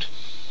the word.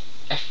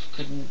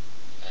 African.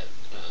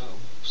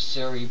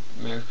 Sorry,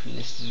 American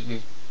listeners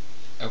with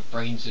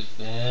brains of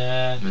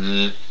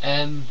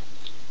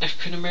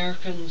African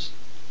Americans.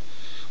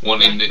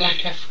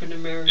 Black African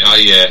Americans. Oh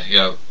yeah.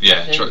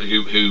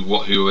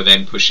 Who were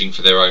then pushing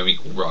for their own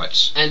equal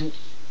rights. And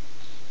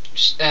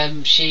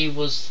she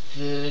was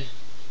the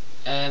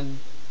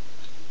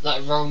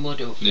like role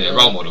model.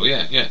 Role model.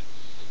 Yeah.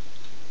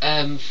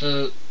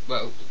 For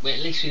well, at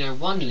least we know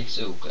one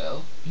little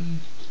girl.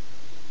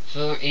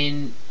 For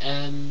in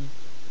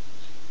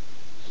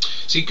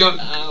See,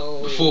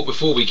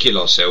 before we kill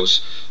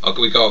ourselves,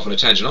 we go off on a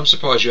tangent. I'm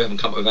surprised you haven't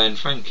come up with Anne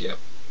Frank yet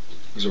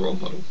as a role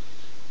model.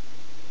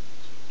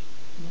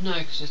 No,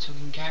 because we're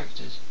talking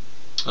characters.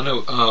 I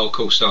know. Oh,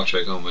 cool. Star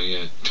Trek, aren't we?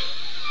 Yeah.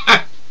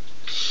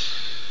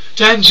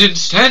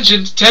 Tangent.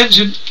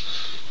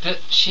 But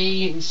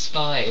she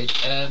inspired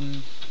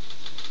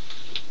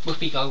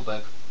Whoopi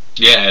Goldberg.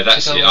 Yeah,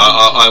 that's it.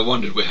 I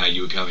wondered how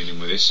you were coming in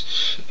with this.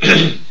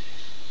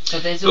 So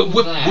there's all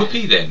that.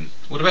 Whoopi then?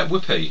 What about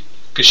Whoopi?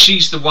 Because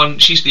she's the one.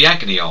 She's the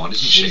agony aunt,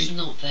 isn't she? She's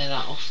not there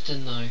that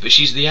often, though. But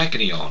she's the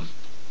agony aunt.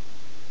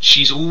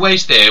 She's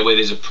always there where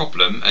there's a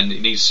problem and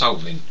it needs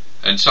solving.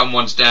 And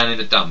someone's down in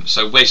the dump.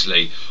 So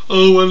Wesley, I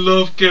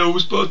love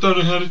girls, but I don't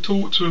know how to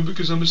talk to them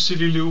because I'm a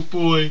silly little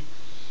boy.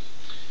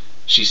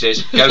 She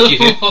says, go give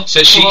him.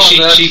 So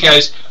she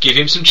goes, give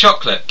him some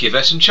chocolate. Give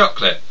her some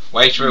chocolate.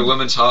 Way through a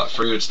woman's heart,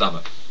 through her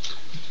stomach.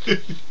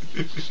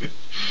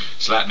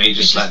 Slap me,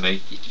 just slap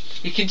me.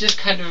 You can just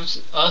kind of.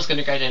 I was going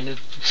to go down a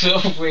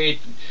sort of weird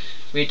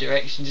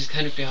direction, just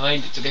kind of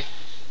behind it to go.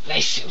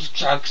 Lace it with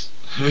drugs.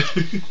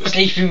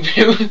 Sleeping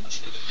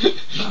pills.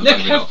 No,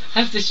 look,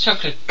 have this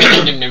chocolate.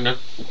 No.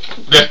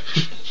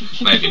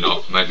 Maybe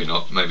not. Maybe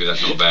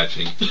that's not a bad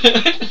thing.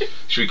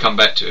 Should we come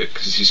back to it?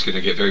 Because this is going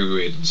to get very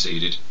weird and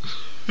seeded.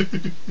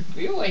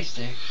 We always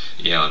do.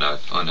 Yeah,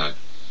 I know.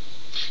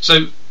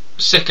 So,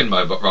 second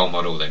role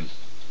model then.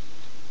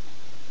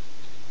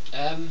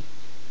 I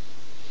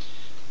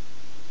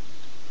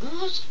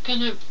was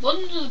gonna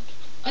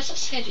as I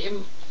said, it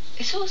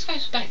always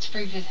goes back to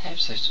previous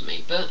episodes to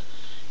me, but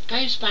it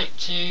goes back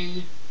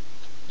to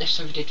Left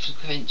Over Dead for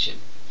Prevention.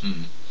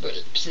 but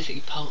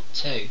specifically part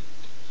 2.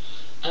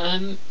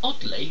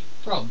 Oddly,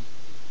 Rom.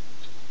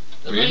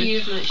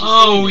 Really?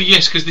 Oh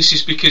yes,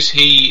 because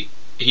he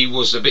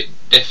was a bit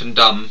deaf and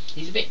dumb.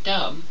 He's a bit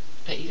dumb,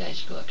 but he's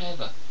actually quite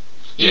clever.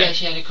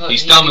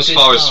 He's dumb as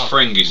far as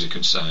Ferengis are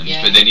concerned,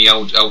 but then he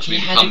ultimately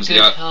becomes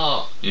the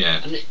heart.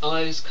 Yeah. And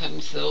I was kind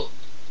of thought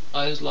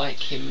I was like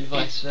him and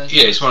vice versa.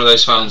 Yeah, it's one of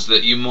those films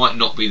that you might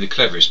not be the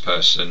cleverest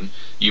person,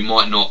 you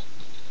might not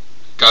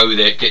go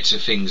there, get to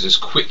things as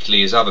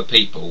quickly as other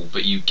people,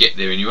 but you get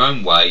there in your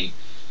own way,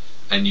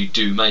 and you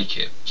do make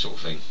it, sort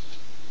of thing.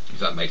 If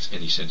that makes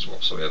any sense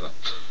whatsoever.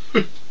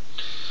 But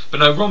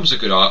no, Rom's a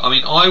good art. I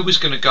mean, I was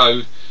going to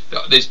go.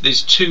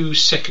 There's 2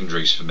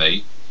 secondaries for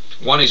me.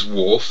 One is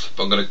Worf,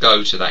 but I'm going to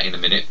go to that in a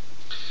minute.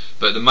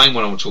 But the main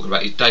one I want to talk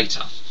about is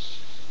Data.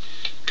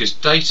 Because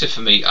Data,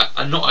 for me,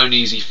 not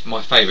only is he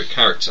my favourite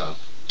character,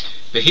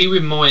 but he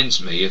reminds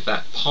me of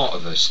that part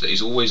of us that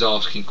is always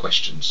asking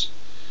questions.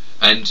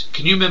 And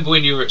can you remember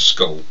when you were at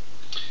school,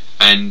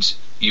 and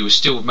you were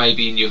still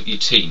maybe in your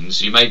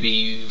teens, you may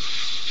be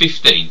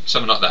 15,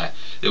 something like that,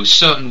 there were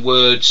certain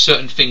words,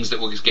 certain things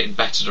that were getting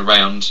battered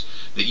around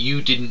that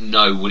you didn't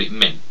know what it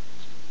meant.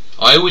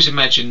 I always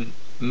imagine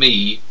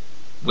me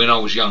when I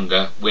was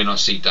younger when I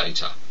see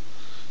Data,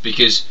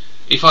 because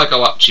if I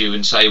go up to you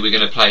and say we're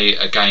going to play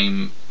a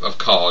game of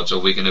cards,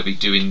 or we're going to be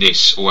doing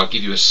this, or I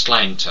give you a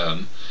slang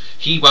term,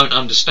 he won't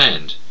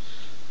understand.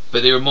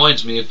 But it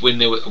reminds me of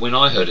when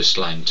I heard a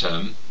slang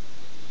term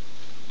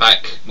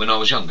back when I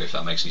was younger, if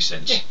that makes any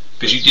sense. Yeah,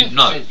 because you didn't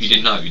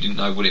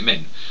know what it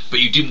meant, but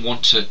you didn't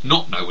want to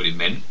not know what it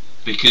meant,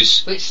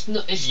 because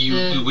you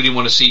didn't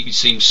want to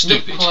seem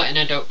stupid. Not quite an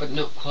adult, but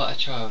not quite a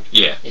child.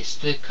 Yeah, it's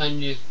the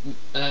kind of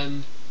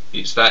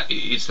it's that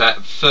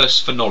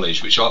thirst for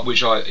knowledge, which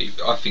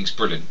I think's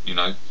brilliant. You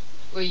know.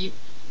 Well, you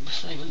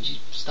say once you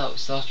start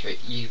with Star Trek,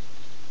 you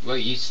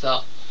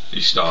start.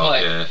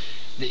 Yeah.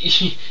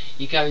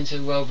 You go into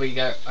a world where you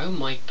go, oh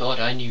my god,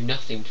 I knew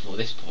nothing before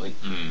this point.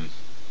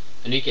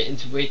 And you get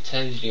into weird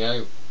terms and you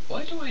go,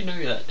 why do I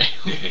know that now?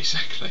 Yeah,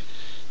 exactly.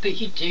 But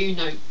you do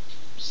know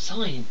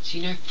science,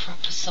 you know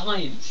proper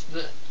science,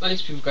 that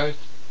most people go,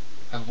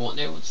 oh, what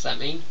now, what does that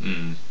mean?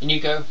 And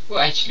you go, well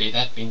actually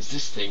that means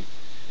this thing.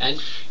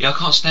 And yeah, I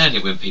can't stand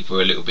it when people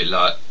are a little bit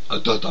like, oh,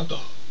 da da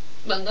da.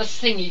 But that's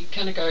the thing, you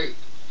kind of go,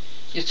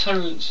 your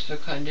tolerance for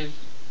kind of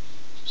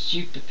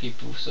stupid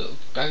people sort of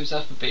goes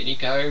up a bit and you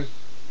go,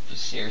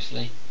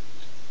 seriously,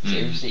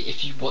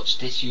 if you watched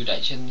this you'd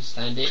actually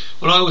understand it.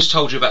 Well, I always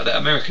told you about that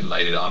American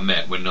lady that I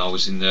met when I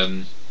was in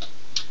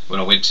when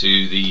I went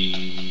to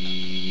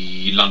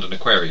the London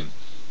Aquarium.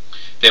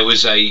 There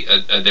was a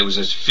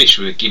fish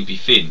with a gimpy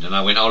fin, and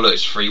I went, oh look,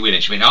 it's free win.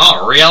 And she went,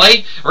 oh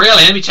really,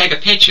 let me take a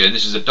picture. And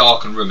this is a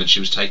darkened room, and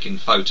she was taking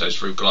photos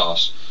through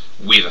glass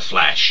with a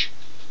flash,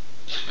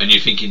 and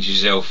you're thinking to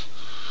yourself,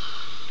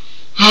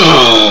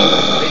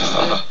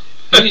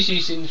 who's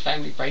using the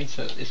family brain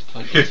cell at this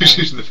point? Who's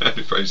using the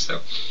family brain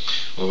cell?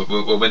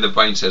 Well, when the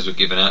brain cells were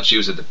given out, she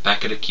was at the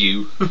back of the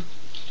queue.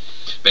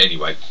 But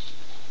anyway.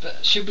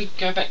 But should we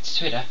go back to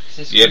Twitter?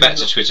 Yeah, back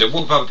to Twitter.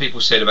 What have other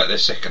people said about their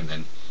second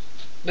then?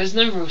 There's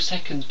no real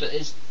seconds, but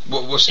there's...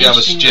 What's the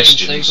other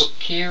suggestions? So you've got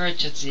Kira,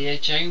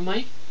 Jadzia,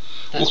 Janeway.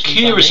 Well,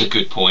 Kira's a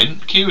good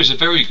point. Kira's a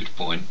very good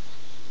point.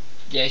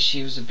 Yeah,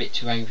 she was a bit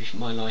too angry for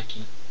my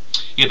liking.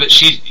 Yeah, but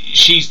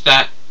she's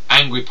that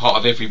angry part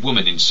of every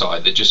woman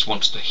inside that just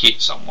wants to hit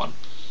someone,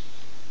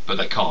 but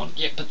they can't.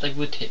 Yeah, but they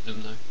would hit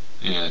them though.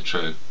 Yeah,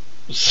 true.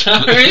 So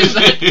is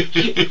that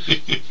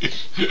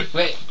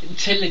where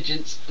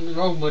intelligence and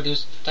role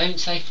models don't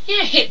say,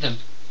 yeah, hit them.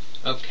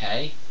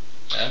 Okay.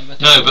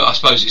 No, but I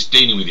suppose it's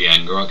dealing with the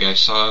anger, I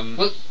guess.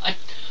 Well, I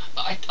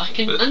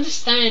can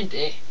understand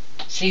it.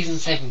 Season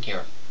 7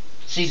 Kira.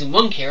 Season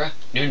 1 Kira.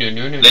 No.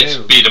 Let's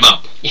beat them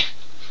up. Yeah.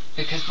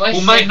 Because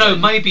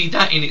maybe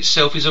that in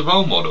itself is a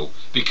role model,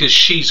 because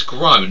she's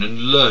grown and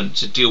learned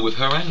to deal with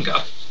her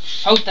anger.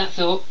 Hold that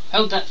thought.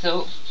 Hold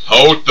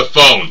the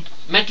phone.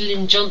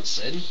 Madeline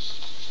Johnson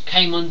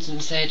came on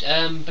and said,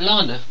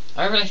 B'Elanna,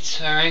 I related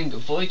to her anger.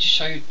 Voyager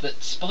showed that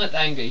despite the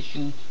anger, you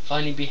can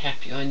finally be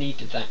happy. I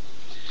needed that.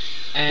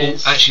 Well,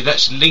 actually,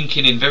 that's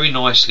linking in very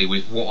nicely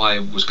with what I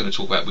was going to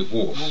talk about with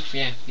Worf.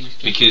 Yeah.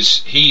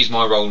 Because he's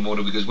my role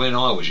model, because when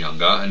I was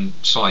younger, and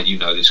Si, you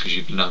know this because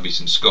you've known me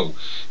since school,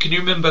 can you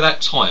remember that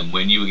time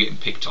when you were getting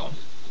picked on?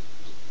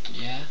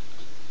 Yeah.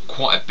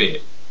 Quite a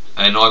bit.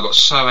 And I got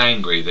so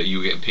angry that you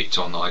were getting picked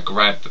on that I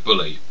grabbed the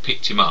bully,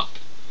 picked him up,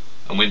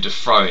 and went to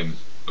throw him.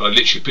 I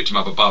literally picked him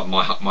up above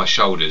my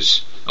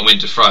shoulders and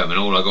went to throw him, and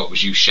all I got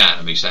was you shouting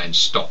at me saying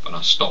stop, and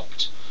I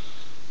stopped.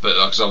 But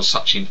because I was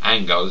such in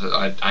anger,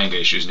 I had anger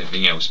issues and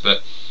everything else.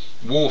 But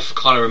Worf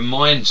kind of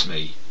reminds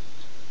me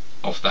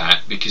of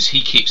that, because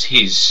he keeps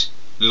his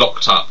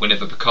locked up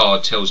whenever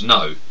Picard tells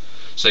no.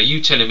 So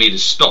you telling me to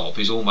stop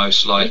is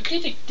almost like...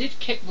 He did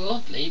kill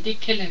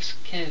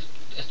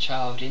a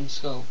child in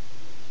school.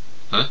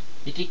 Huh?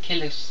 He did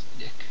kill a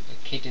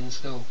kid in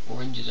school,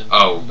 or injured him.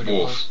 Oh,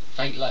 Worf.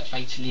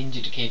 Fatally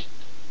injured a kid.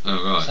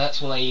 Oh, right. So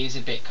that's why he is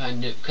a bit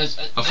kind of... Cause,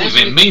 I thought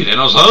you meant me then.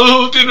 I was like,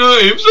 oh, I didn't know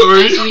him,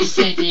 sorry. As we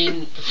said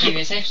in the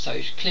previous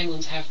episode,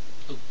 Klingons have...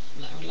 Oh,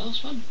 that was the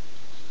last one?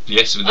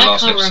 Yes, with the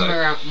last episode. I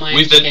can't remember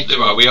with the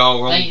right, we are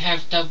wrong. They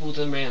have double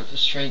the amount of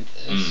strength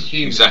as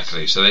humans.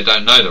 Exactly, so they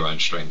don't know their own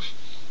strength.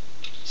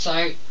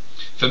 So...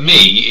 For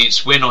me,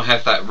 it's when I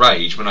have that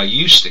rage, when I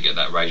used to get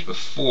that rage,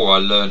 before I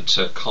learnt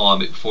to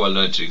calm it, before I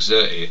learnt to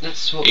exert it.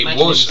 That's what it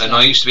was, and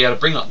I used to be able to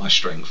bring up my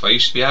strength. I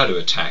used to be able to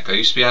attack. I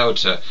used to be able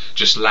to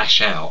just lash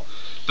out.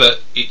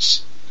 But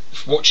it's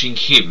watching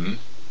him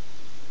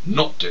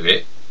not do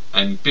it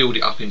and build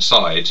it up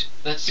inside.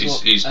 That's is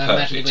what perfect.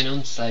 Madeline went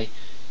on to say.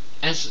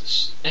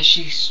 As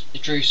she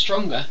grew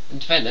stronger and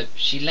developed,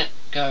 she let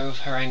go of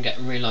her anger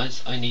and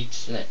realised, I need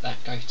to let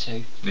that go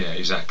too. Yeah,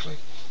 exactly.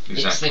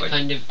 It's the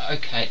kind of,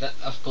 okay, that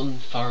I've gone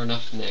far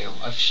enough now.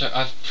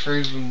 I've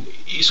proven.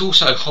 It's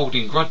also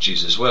holding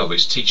grudges as well.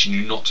 It's teaching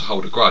you not to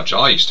hold a grudge.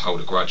 I used to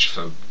hold a grudge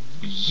for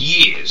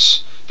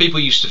years. People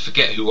used to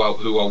forget who I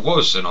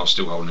was, and I was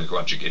still holding a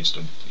grudge against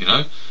them. You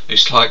know,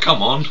 it's like,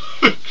 come on,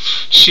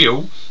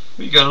 chill. What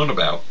are you going on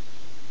about?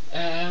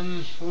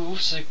 We've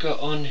also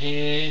got on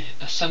here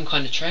some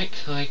kind of trick.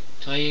 Hi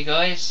you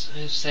guys.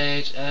 I've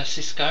said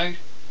Cisco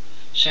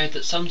showed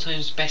that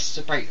sometimes best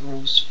to break the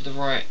rules for the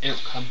right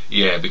outcome.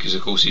 Yeah, because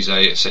of course he's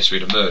a accessory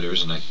to murder,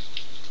 isn't he?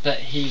 But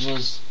he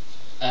was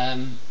a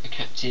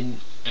captain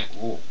at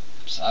war,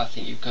 so I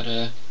think you've got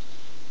to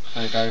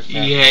kind of go with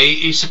that. Yeah,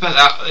 it's about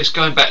that. It's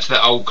going back to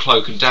that old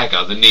cloak and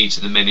dagger. The needs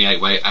of the many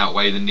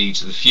outweigh the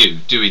needs of the few.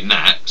 Doing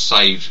that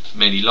saved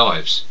many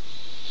lives.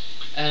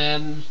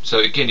 So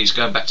again, he's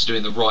going back to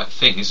doing the right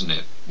thing, isn't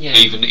it? Yeah.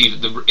 Even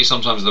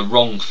sometimes the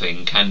wrong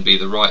thing can be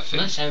the right thing.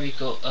 And that's how we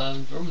got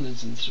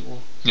Romulans into the war.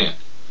 Yeah.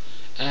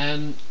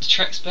 The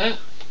Trexpert.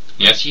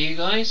 Yeah. To you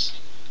guys.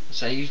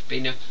 So you've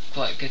been a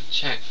quite a good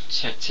chat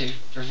to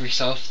every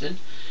so often.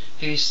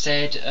 Who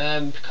said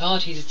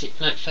Picard? He's a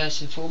diplomat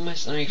first and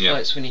foremost. And only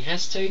fights when he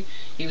has to.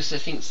 He also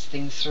thinks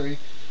things through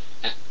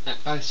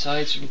at both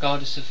sides,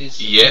 regardless of his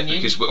opinion.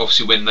 Because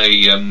obviously when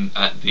they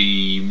at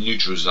the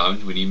neutral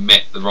zone, when he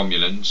met the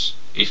Romulans,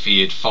 if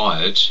he had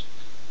fired,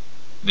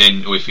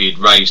 then, or if he had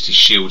raised his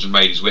shields and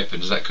made his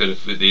weapons, that could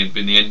have been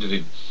the end of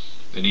him.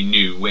 And he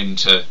knew when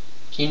to.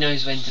 He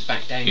knows when to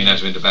back down. He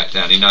knows when to back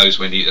down. He knows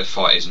when a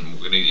fight isn't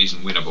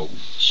winnable.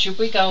 Should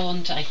we go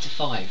on to 8 to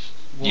 5?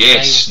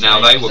 Yes. Now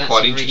they were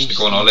quite interesting.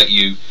 Go on, I'll let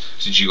you,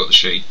 since you got the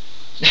sheet.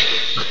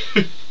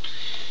 Well,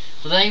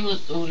 they were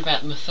all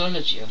about the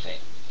mythology of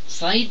it.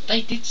 So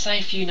they did say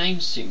a few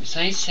names to me. So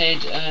they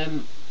said.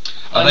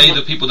 Are they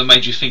the people that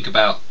made you think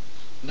about?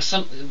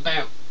 Something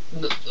about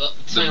the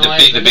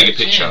bigger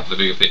picture. Yeah. The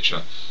bigger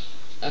picture.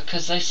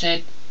 Because they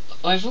said,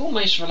 I've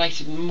almost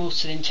related more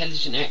to the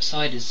intelligent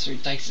outsiders through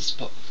Data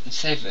Spock and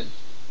Seven.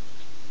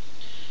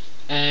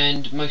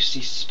 And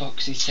mostly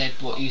Spock, he said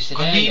what you said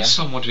earlier. I need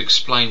someone to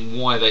explain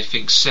why they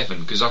think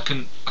Seven, because I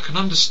can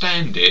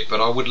understand it, but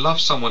I would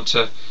love someone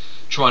to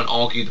try and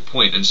argue the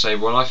point and say,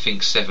 well, I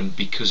think Seven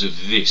because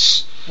of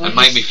this, and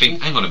make me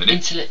think, hang on a minute.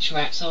 Intellectual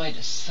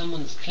outsider,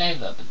 someone that's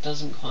clever but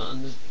doesn't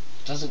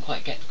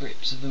quite get the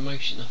grips of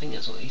emotion. I think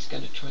that's what he's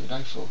going to try and go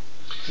for.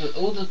 Because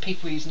all the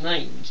people he's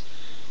named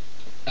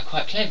are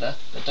quite clever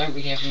but don't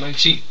really have emotion.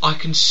 See, I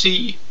can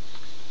see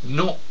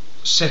not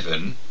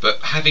Seven, but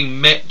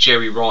having met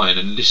Jeri Ryan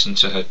and listened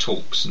to her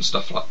talks and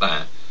stuff like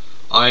that,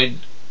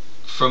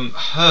 from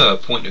her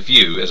point of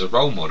view as a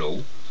role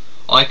model,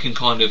 I can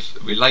kind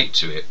of relate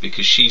to it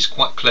because she's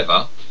quite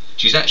clever.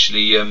 She's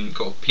actually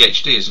got a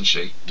PhD, isn't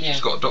she? Yeah.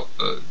 She's got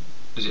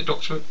is it a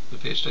doctorate, the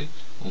PhD?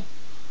 Or,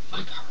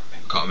 I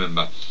can't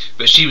remember.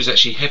 But she was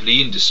actually heavily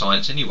into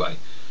science anyway.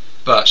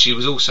 But she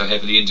was also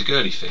heavily into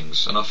girly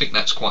things, and I think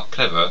that's quite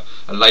clever.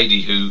 A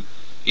lady who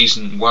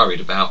isn't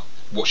worried about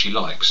what she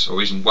likes,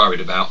 or isn't worried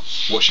about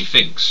what she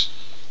thinks,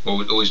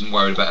 or isn't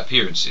worried about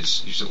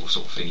appearances, sort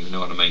of thing. You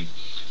know what I mean?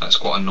 That's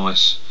quite a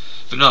nice.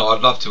 But no,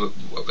 I'd love to.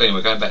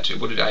 Anyway, going back to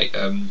it, what did 8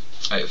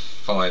 of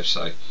 5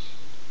 say?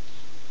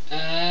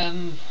 I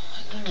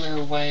don't know a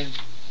real way of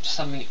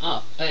summing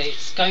up, but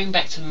it's going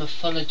back to the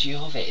mythology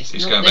of it. It's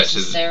not going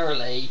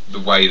necessarily back to the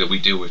way that we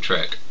deal with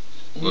Trek.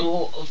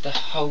 More of the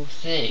whole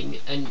thing,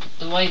 and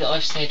the way that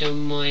I've said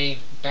on my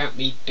About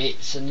Me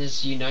bits, and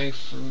as you know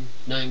from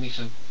knowing me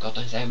for God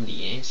knows how many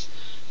years,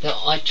 that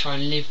I try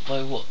and live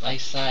by what they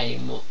say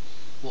and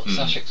what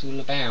Star Trek's all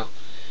about.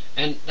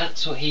 And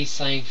that's what he's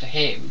saying for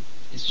him.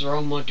 His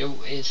role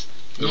model is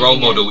the role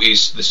model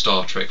is the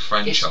Star Trek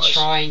franchise. It's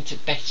trying to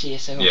better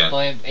yourself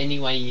by any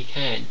way you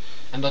can,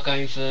 and by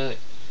going for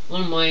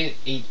one of my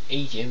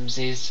idioms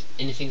is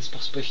anything's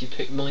possible if you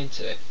put your mind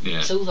to it. Yeah.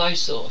 It's all those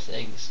sort of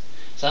things.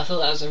 So I thought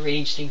that was a really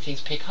interesting thing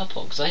to pick up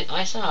on, because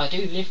I say I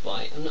do live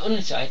by it, and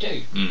honestly I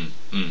do.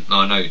 No,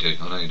 I know you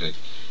do.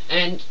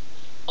 And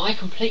I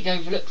completely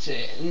overlooked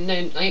it, and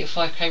then 8 of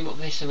 5 came up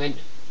with this and went.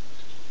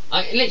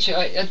 I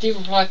did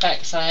reply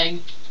back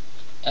saying.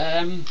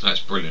 That's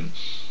brilliant.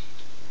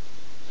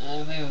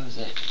 Where was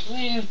it?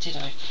 Where did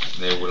I?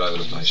 They're all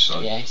over the place.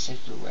 So. Yeah, it's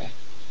everywhere.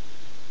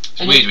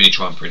 It's weird when you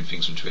try and print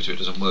things from Twitter; it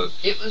doesn't work.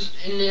 It was,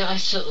 and I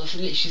sort of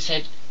literally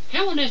said,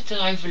 how on earth did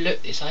I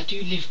overlook this? I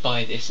do live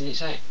by this, and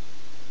it's like,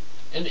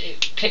 and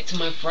it clicked in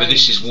my brain. But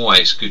this is why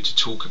it's good to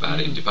talk about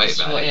it and debate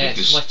about it,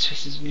 because why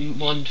Twist is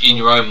wonderful. In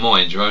your own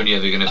mind, you're only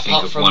ever going to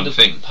think of one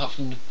thing. Apart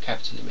from the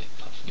capital limit.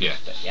 Yeah.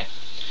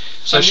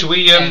 So should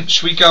we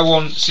go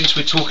on, since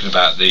we're talking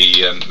about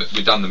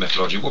we've done the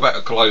methodology, what about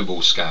a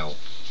global scale?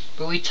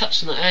 But we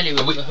touched on that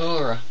earlier with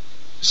Uhura.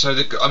 So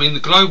the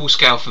global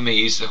scale for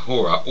me is the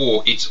Uhura,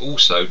 or it's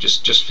also,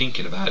 just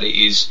thinking about it,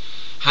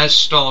 has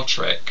Star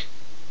Trek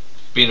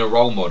been a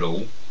role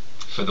model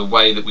for the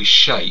way that we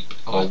shape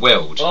our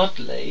world?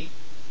 Oddly.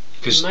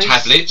 Because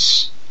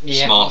tablets,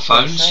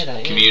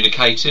 smartphones,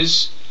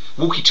 communicators,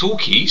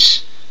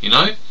 walkie-talkies,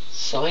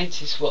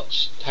 Scientists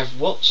have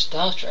watched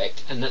Star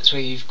Trek, and that's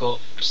where you've got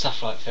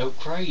stuff like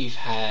Velcro, you've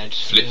had...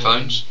 Flip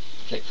phones,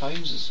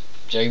 as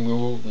Jamie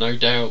will no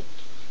doubt...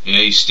 Yeah,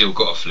 he's still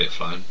got a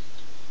flip-flop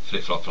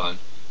phone.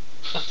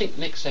 I think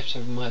next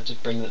episode we might have to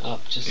bring that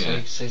up, just so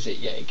he says it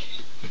yet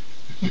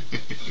again.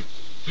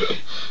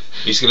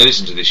 He's going to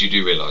listen to this, you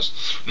do realise.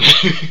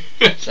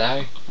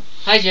 So,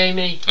 hi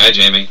Jamie. Hi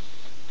Jamie.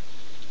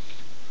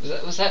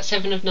 Was that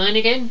 7 of 9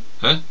 again?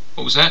 Huh?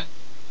 What was that?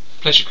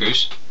 Pleasure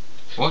cruise?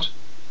 What?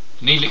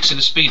 Neelix in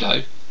a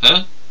Speedo?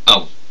 Huh?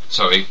 Oh,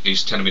 sorry,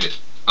 he's telling me that...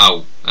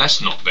 Oh,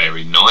 that's not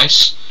very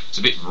nice. It's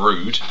a bit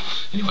rude.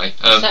 Anyway,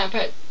 what's that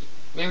about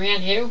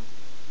Marianne Hill?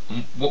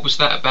 What was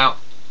that about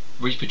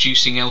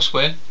reproducing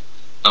elsewhere?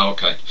 Oh,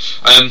 okay.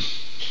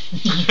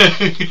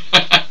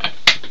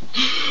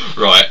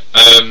 Right,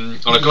 on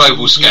a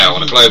global scale.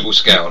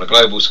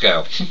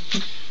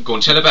 Go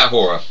on, tell about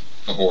Uhura.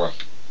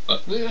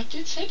 I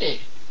did say it.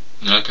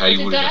 Okay, I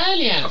did that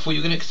earlier. I thought you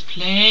were going to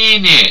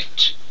explain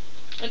it.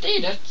 I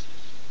did.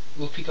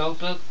 Whoopi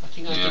Goldberg. I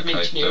think I did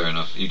mention it. Fair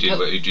enough. You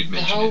did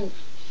mention it.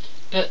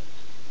 But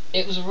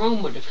it was a role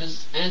model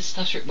because as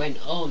Star Trek went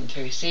on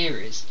through a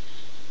series,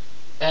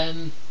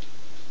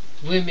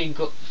 women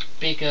got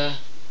bigger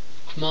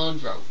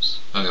command roles.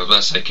 Okay, I was about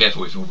to say,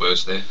 careful with your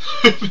words there.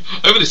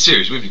 Over the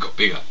series, women got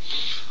bigger.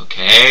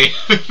 Okay.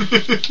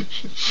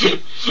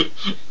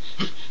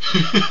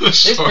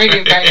 Let's bring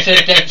it back to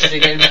the depths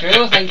again,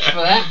 Phil. Thank you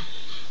for that.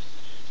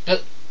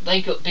 But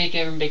they got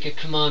bigger and bigger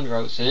command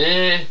roles.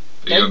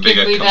 Bigger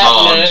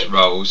command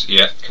roles.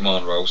 Yeah,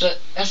 command roles. But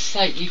as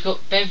I say, you've got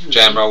Beverly.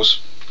 Jam rolls.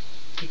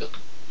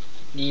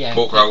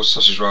 Pork rolls,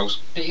 sausage rolls.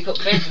 But you've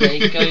got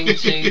Beverly going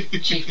to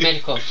Chief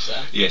Medical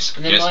Officer. Yes.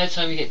 And then by the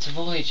time you get to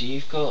Voyager,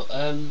 you've got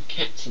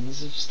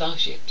captains of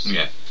starships.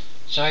 Yeah.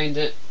 Showing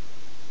that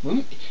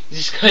this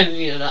is kind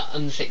of that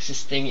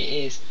unsexist thing it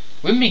is.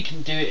 Women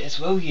can do it as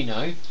well,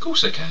 Of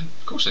course they can.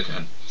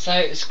 So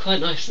it's quite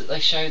nice that they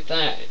showed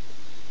that.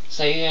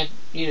 So you had,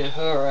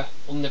 Uhura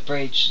on the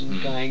bridge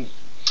and going...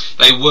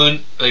 They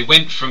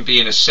went from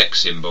being a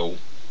sex symbol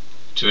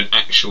to an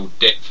actual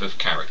depth of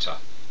character.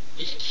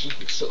 You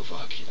can sort of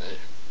argue that.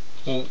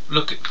 Well,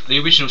 look, the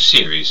original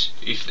series,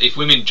 if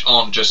women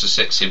aren't just a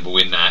sex symbol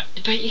in that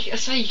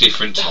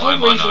different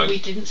time, I know. The whole reason we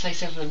didn't say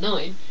 7 of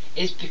 9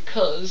 is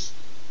because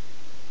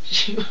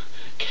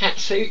cat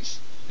suits.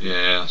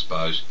 Yeah, I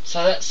suppose.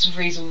 So that's the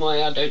reason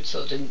why I didn't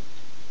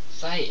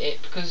say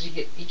it, because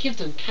you give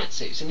them cat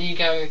suits and then you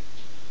go,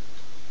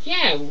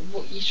 yeah,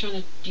 what you're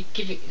trying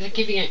to they're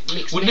giving it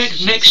mixed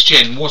messages. Next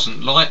Gen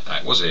wasn't like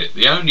that, was it?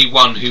 The only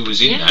one who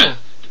was in that.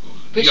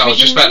 I was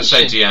just about to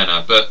say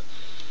Deanna, but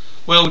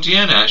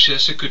Deanna, actually,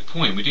 that's a good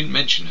point. We didn't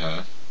mention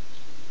her,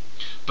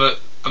 but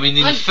I mean,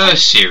 in the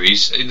first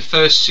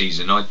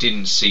season, I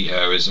didn't see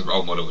her as a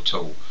role model at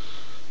all.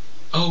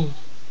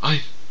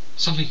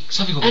 Something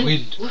on the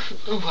wind.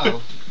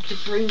 Well, to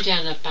bring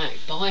Deanna back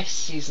by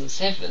season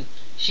 7,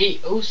 she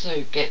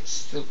also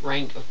gets the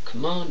rank of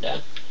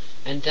commander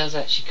and does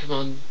actually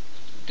command.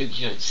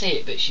 You don't see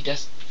it, but she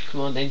does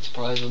command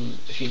Enterprise on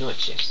a few night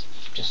shifts,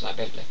 just like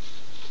Beverly.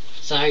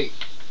 So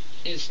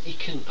you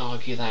can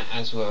argue that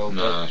as well.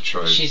 No,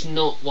 true. She's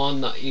not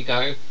one that you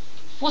go,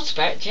 what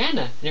about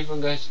Deanna? And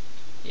everyone goes,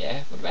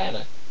 yeah, what about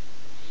her?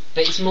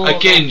 But it's more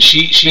again,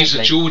 she's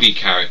a Geordie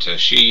character.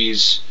 She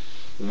is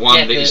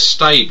one that is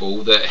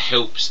stable, that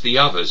helps the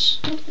others.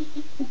 What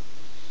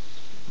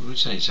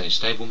would you say?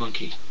 Stable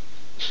monkey.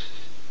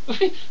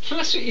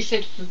 That's what you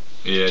said for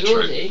True.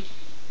 Geordie.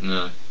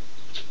 No.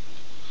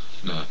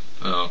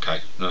 Oh,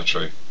 okay. No,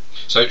 true.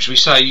 So should we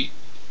say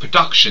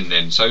production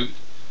then? So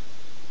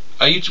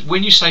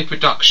when you say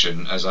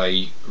production as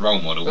a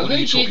role model, what are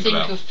you talking about? Who do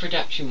you think of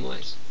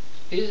production-wise?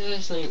 Who's the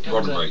first thing that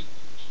comes up? Roddenberry.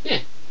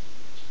 Yeah.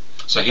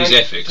 So his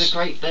ethics. The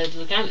Great Bird of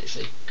the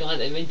Galaxy. Guy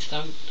that invented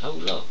a whole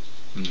lot.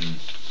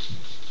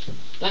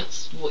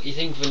 That's what you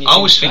think when you think I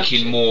was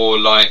thinking more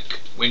like,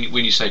 when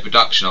you say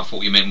production, I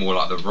thought you meant more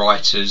like the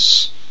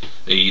writers,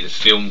 the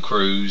film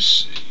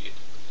crews,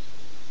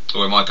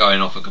 or am I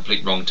going off a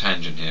complete wrong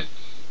tangent here?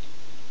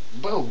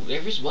 Well,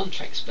 there is one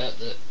Trexpert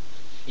that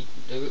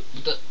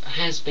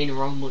has been a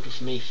role model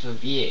for me for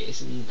years,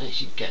 and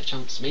actually get a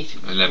chance to meet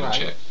him.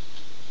 Lemoncheck.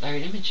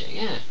 Larry Lemoncheck,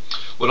 yeah.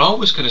 Well, I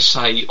was going to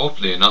say,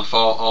 oddly enough,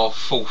 our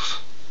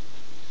fourth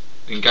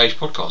Engaged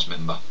podcast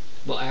member.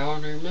 What, our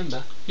honorary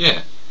member?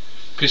 Yeah.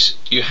 Because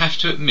you have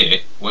to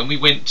admit, when we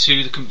went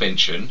to the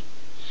convention,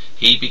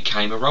 he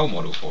became a role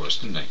model for us,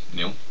 didn't he,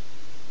 Neil?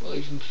 Well,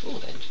 even before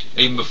then.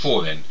 Even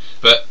before then.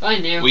 But hi,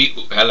 Neil.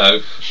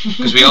 Hello.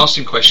 Because we asked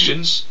him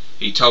questions.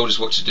 He told us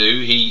what to do.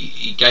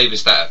 He gave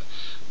us that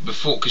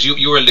before. Because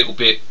you're a little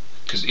bit.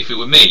 Because if it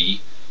were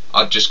me,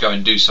 I'd just go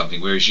and do something.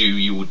 Whereas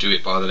you will do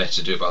it by the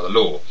letter, do it by the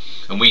law.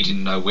 And we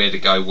didn't know where to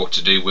go, what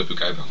to do, whether we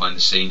go behind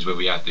the scenes, whether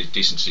we had the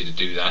decency to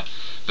do that.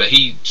 But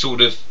he sort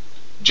of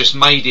just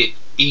made it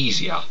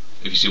easier,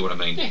 if you see what I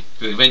mean. Yeah.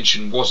 The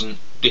convention wasn't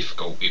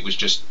difficult. It was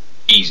just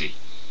easy.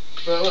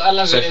 Well, I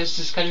love it. It was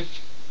just kind of,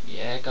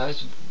 yeah,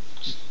 guys,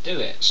 just do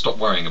it. Stop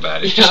worrying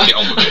about it. Just get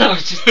on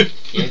with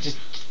it. just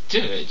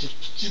do it.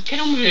 Just get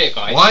on with it,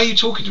 guys. Why are you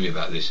talking to me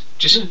about this?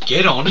 Just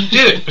get on and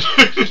do it.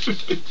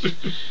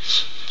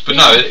 But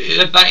no,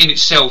 that in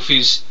itself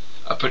is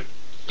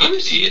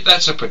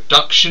that's a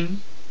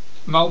production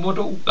role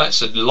model.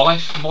 That's a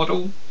life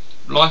role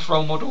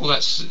model.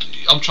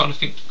 I'm trying to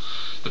think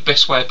the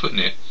best way of putting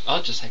it.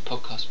 I'd just say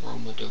podcast role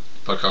model.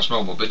 Podcast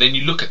role model. But then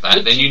you look at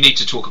that, then you need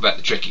to talk about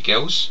the Trekkie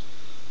girls.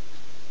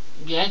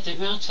 Yeah,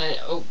 I'd say.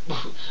 Oh,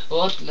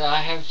 what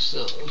I have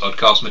sort of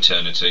podcast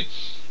maternity.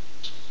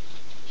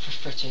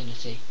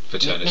 Fraternity.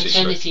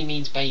 Maternity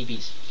means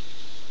babies.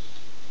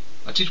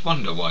 I did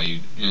wonder why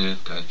you. Yeah,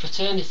 okay.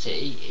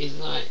 Fraternity is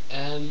like.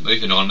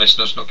 Moving on. Let's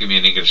not give me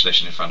an English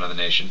lesson in front of the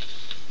nation.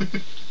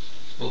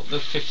 Well, the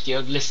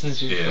 50-odd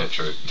listeners we've got. Yeah,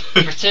 true.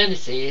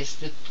 Fraternity is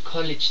the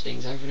college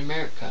things over in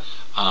America.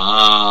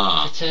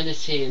 Ah.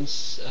 Fraternity and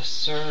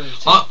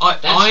sorority.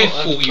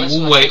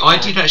 I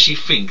did actually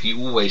think you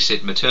always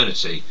said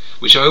maternity,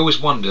 which I always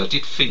wondered. I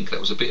did think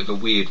that was a bit of a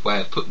weird way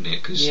of putting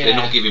it, because they're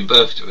not giving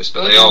birth to us,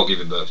 but they are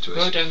giving birth to us.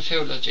 Well done,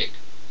 Phil Logic.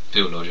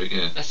 Phil Logic,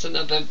 yeah. That's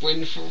another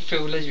win for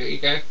Phil Logic. You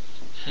go,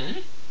 huh?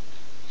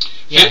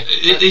 Yeah.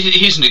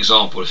 Here's an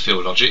example of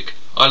Phil Logic.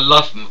 I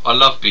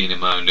love being in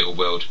my own little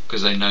world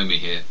because they know me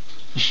here.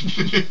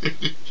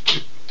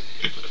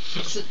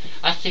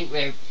 I think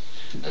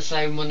so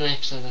in one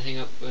episode I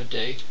think we'll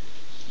do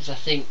is I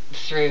think the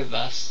three of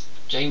us,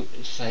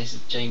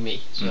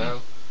 Jamie as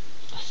well,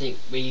 I think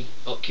we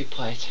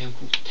occupy a town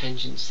called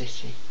Tangent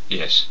City.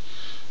 Yes.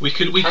 We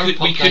could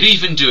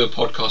even do a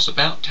podcast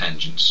about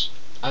tangents.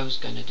 I was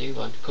going to do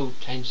one called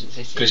Tangent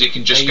City. Because it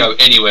can just go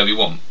anywhere we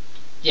want.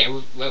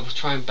 Yeah, we'll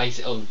try and base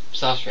it on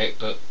Star Trek,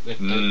 but if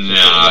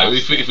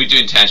we're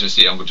doing Tangent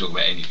City, I'm going to talk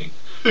about anything.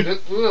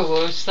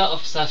 we'll start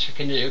off Star Trek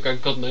and then it'll go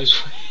God knows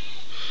where.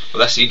 Well,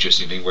 that's the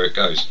interesting thing, where it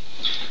goes.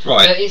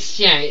 Right. But it's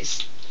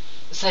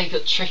so you've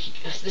got Trekkie.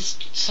 There's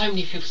so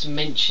many people to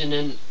mention,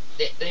 and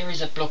there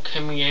is a blog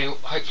coming out.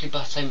 Hopefully,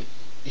 by the time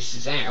this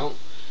is out,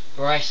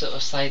 where I sort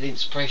of say the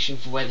inspiration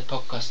for where the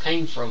podcast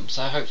came from.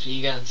 So hopefully,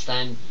 you can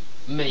understand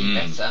me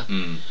better.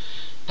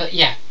 But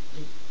yeah,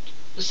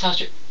 the Star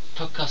Trek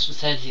podcast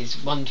fraternity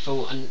is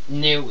wonderful, and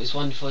Neil is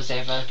wonderful as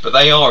ever. But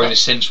they are, in a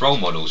sense, role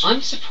models.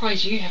 I'm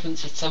surprised you haven't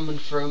said someone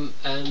from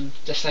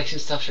Destination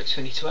Star Trek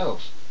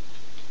 2012.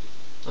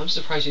 I'm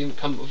surprised you didn't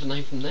come up with a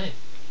name from there.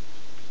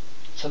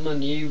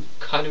 Someone you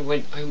kind of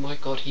went, oh my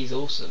god, he's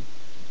awesome.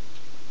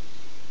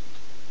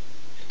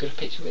 Got a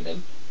picture with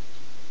him?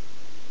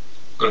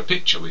 Got a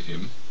picture with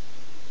him?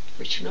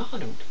 Richard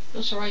Arnold.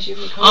 I'm surprised you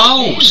haven't come up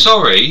with him. Oh,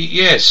 sorry,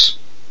 yes.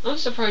 I'm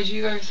surprised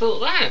you ever thought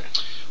that.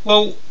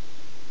 Well,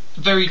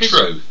 very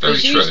true, very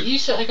true. You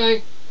sat there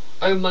going,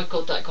 oh my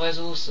god, that guy's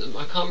awesome.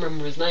 I can't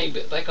remember his name,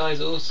 but that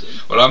guy's awesome.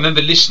 Well, I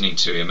remember listening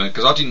to him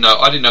because I didn't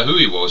know who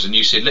he was, and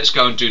you said, let's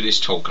go and do this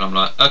talk, and I'm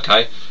like,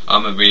 okay,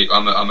 I'm a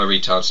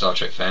retard Star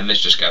Trek fan.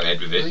 Let's just go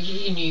ahead with it. Well,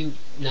 you knew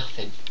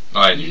nothing.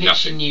 I knew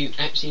nothing. You knew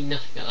absolutely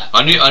nothing at that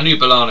point. I knew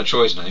B'Elanna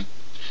Troy's name.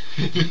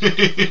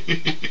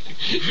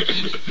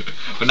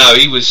 But no,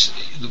 he was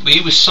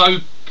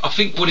so. I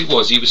think what it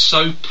was, he was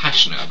so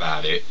passionate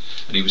about it,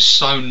 and he was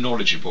so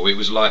knowledgeable. It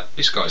was like,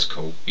 this guy's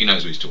cool. He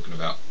knows what he's talking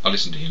about. I'll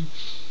listen to him.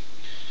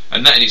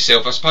 And that in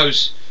itself, I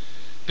suppose.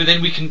 But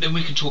then we can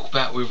talk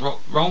about with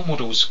role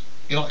models,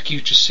 like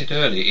you just said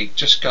earlier. It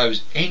just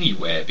goes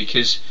anywhere,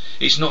 because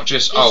it's not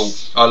just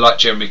I like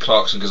Jeremy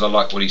Clarkson because I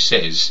like what he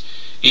says.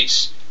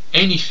 It's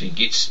anything.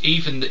 It's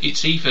even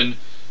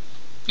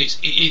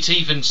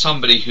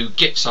somebody who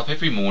gets up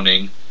every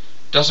morning,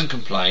 doesn't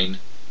complain,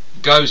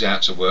 goes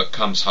out to work,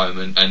 comes home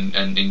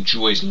and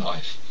enjoys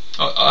life.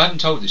 I haven't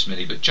told this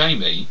many, but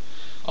Jamie,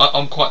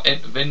 I'm quite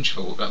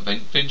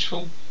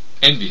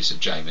envious of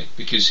Jamie,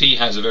 because he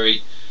has a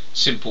very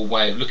simple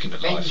way of looking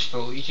at life.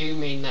 Vengeful? You do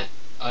mean that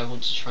I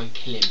want to try and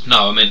kill him?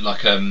 No, I meant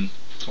like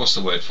what's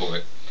the word for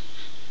it?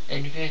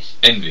 Envious.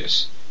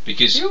 Envious,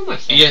 because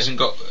he hasn't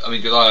got. I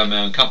mean, because I own my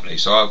own company,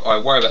 so I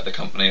worry about the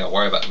company, I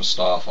worry about my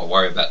staff, I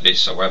worry about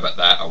this, I worry about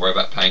that, I worry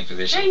about paying for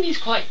this. Jamie's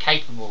quite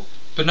capable.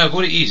 But no,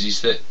 what it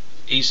is that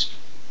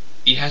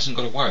he hasn't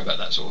got to worry about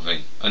that sort of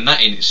thing, and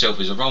that in itself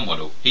is a role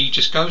model. He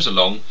just goes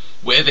along,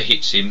 whatever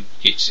hits him.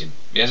 He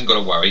hasn't got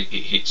to worry,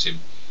 it hits him.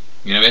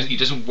 You know, he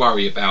doesn't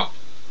worry about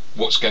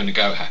what's going to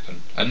go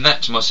happen, and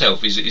that to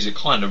myself is a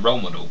kind of role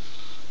model.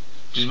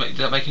 Does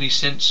that make any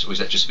sense, or is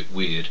that just a bit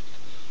weird?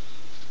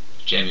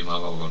 Jamie, my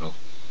role model.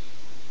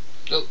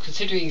 look,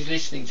 considering he's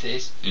listening to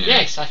this,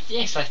 yes, I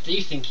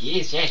do think he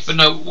is. Yes. But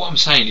no, what I'm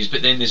saying is,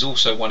 but then there's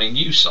also one in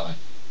you, Si.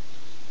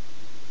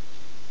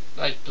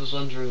 I was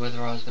wondering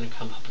whether I was going to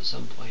come up at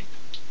some point.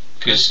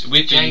 Because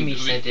Jamie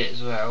said it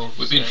as well.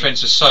 Obviously. We've been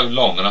friends for so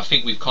long, and I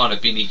think we've kind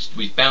of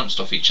we've bounced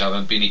off each other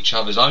and been each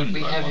other's own.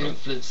 We have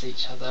influenced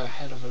each other a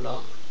hell of a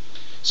lot.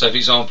 So, for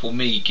example,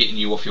 me getting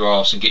you off your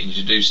arse and getting you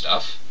to do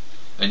stuff,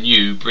 and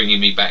you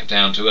bringing me back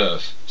down to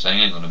earth, saying,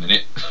 "Hang on a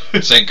minute,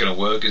 this ain't going to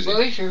work, is it?"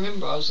 Well, if you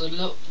remember, I was a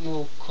lot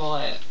more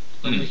quiet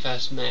when we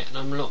first met, and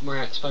I'm a lot more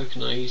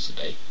outspoken than I used to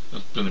be.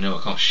 Oh, blooming hell,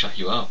 I can't shut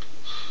you up.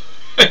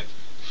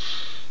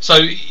 So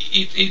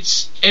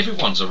it's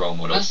everyone's a role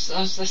model. As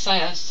I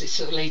say, it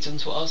sort of leads on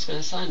to what I was going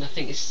to say, and I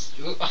think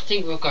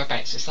we'll go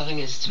back to this. I think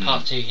it's to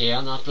part 2 here,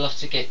 and I'd love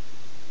to get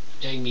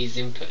Jamie's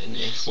input in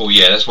this. Well,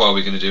 yeah, that's why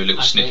we're going to do a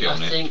little snippet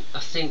on it. I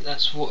think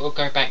that's what we'll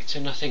go back to,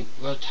 and I think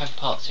we'll have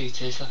part 2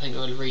 to this. I think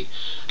we'll read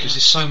because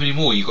there's so many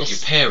more. You've got your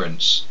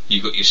parents,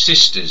 you've got your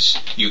sisters,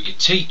 you've got your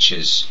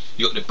teachers,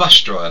 you've got the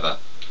bus driver.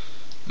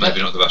 Maybe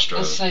not the bus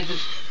driver. I'd say that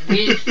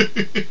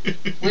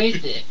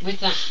with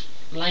that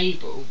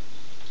label.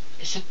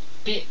 It's a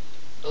bit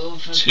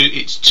of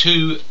it's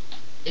too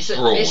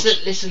broad.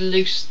 It's a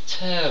loose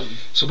term.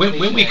 So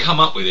when we come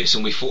up with this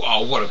and we thought,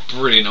 oh, what a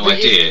brilliant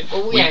idea,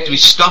 we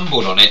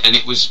stumbled on it, and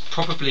it was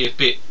probably a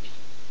bit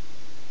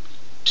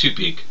too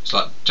big. It's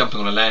like jumping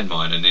on a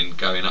landmine and then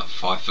going up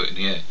 5 foot in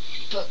the air.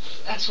 But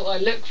that's what I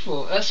look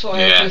for. That's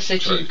why I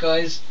said to you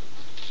guys,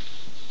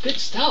 good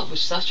start with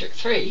Star Trek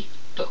 3,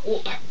 but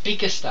what about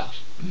bigger stuff?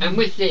 And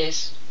with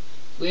this,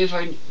 we've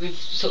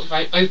sort of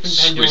opened Pandora's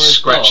box. We're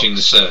scratching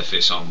the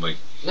surface, aren't we?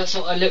 That's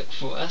what I look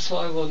for. That's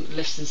what I want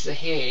listeners to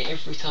hear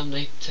every time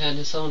they turn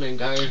us on and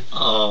go,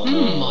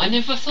 I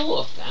never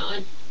thought of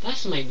that.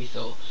 That's made me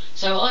thought.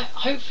 So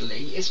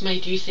hopefully it's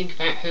made you think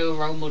about who are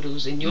role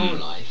models in your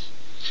life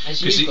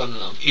as you've gone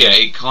along. Yeah,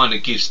 it kind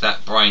of gives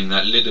that brain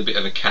that little bit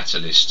of a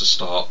catalyst to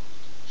start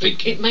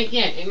thinking.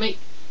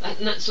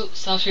 And that's what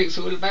Star Trek's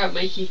all about,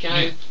 making you go,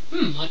 I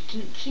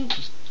didn't think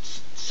of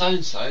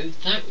so-and-so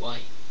that way.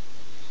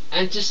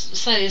 And just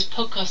say there's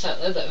podcasts out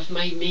there that have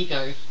made me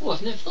go, oh,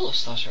 I've never thought of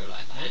Star Trek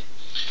like that.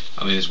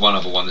 I mean, there's one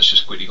other one that's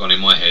just quickly gone in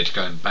my head,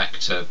 going back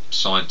to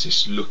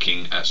scientists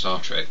looking at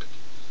Star Trek.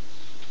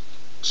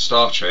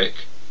 Star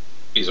Trek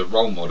is a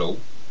role model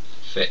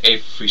for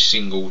every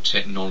single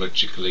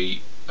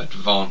technologically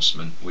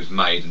advancement we've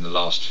made in the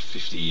last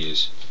 50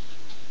 years.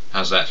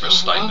 How's that for a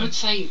statement? I would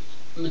say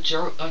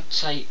I'd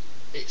say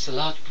it's a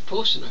large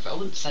proportion of it. I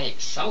wouldn't say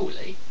it's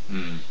solely.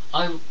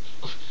 I'd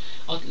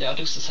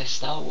also say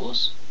Star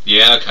Wars.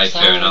 Yeah, okay,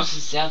 fair enough. Star Wars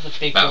is the other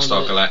big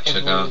Battlestar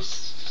Galactica.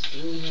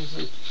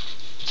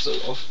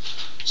 Sort of.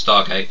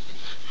 Stargate.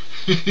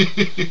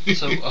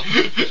 Sort of.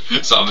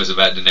 Simon's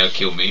about to now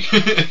kill me.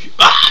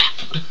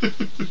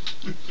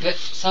 But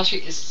Star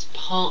Trek is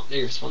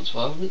partly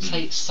responsible. I wouldn't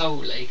say it's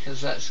solely,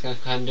 because that's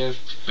kind of...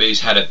 But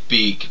he's had a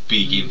big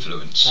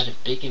influence. Had a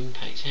big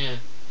impact, yeah.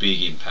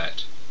 Big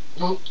impact.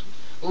 Well,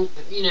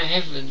 you know,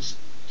 heavens,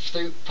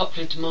 through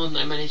popular demand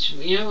they managed...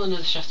 You know, one of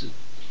the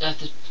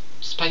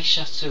space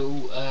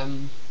shuttle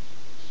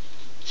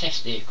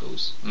test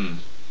vehicles,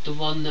 the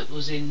one that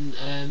was in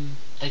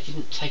they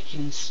didn't take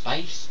in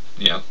space,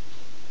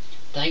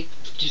 they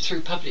just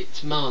through public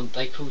demand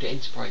they called it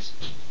Enterprise.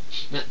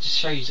 And that just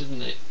shows,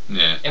 doesn't it?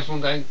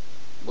 Everyone going,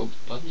 well,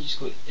 why don't you just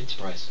call it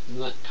Enterprise?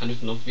 Isn't that kind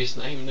of an obvious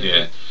name?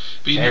 But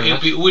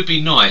it would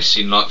be nice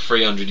in like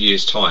 300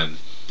 years time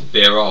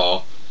there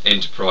are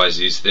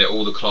Enterprises, there are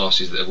all the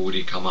classes that have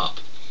already come up.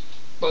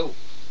 Well,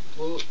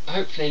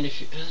 hopefully in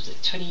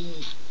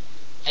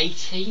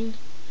 2018,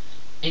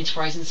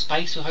 Enterprise in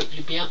space will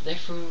hopefully be up there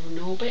for an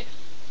orbit.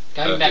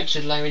 Going back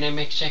to Lowen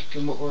Emekchek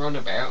and what we're on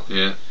about.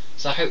 Yeah.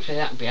 So hopefully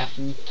that'll be up,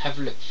 and have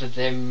a look for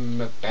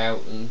them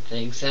about and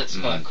things. That's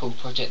quite a cool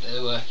project that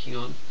they're working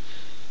on.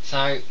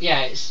 So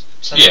yeah, it's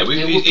something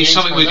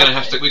we're going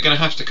to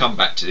have to come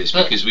back to this,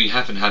 because we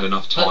haven't had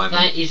enough time. But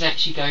that is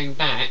actually going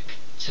back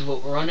to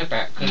what we're on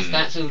about, because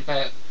that's all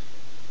about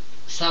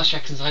Star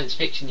Trek and science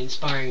fiction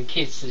inspiring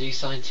kids to do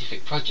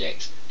scientific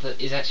projects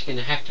that is actually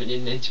going to happen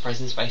in the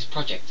Enterprise in Space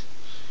project.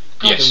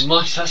 God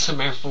almighty, that's a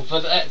mouthful,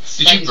 but that's...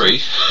 Did you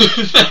breathe?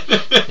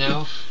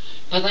 No.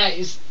 But that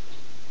is...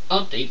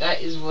 Oddly,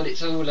 that is what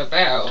it's all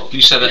about. Can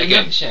you say that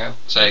again? Nutshell.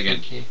 Say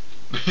again.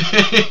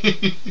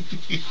 Thank you.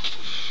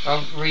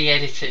 I'll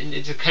re-edit it and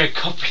just kind of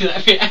copy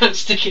that bit out and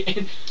stick it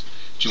in.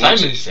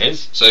 Simon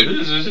says... So do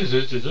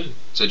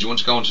you want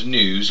to go on to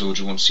news, or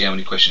do you want to see how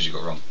many questions you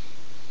got wrong?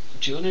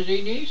 Do you want to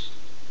do news?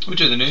 We'll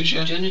do the news,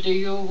 yeah. Do you want to do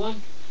your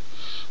one?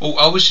 Well,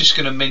 I was just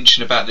going to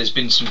mention about there's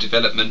been some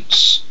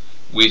developments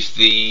with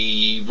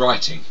the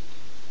writing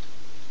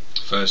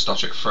for Star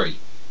Trek 3.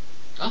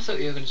 I thought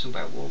you were going to talk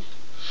about Worf.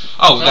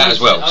 Oh, that as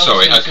well.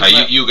 Sorry,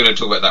 okay, you were going to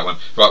talk about that one.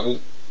 Right, well,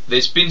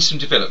 there's been some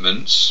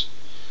developments,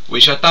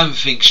 which I don't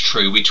think's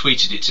true. We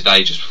tweeted it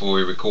today just before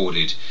we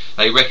recorded.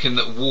 They reckon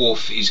that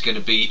Worf is going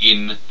to be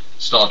in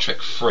Star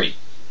Trek 3.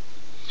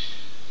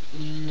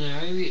 No,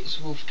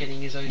 it's Worf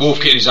getting his own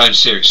getting his own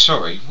series.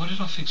 Sorry, what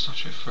did I think Star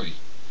Trek 3?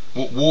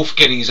 Worf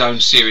getting his own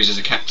series as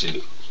a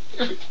captain.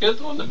 very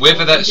good one.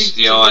 Whether that's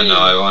I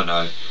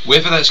know.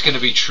 Whether that's going to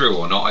be true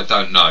or not, I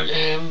don't know.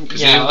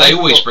 Because they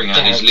always bring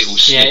out these little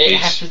snippets. Yeah, it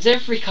happens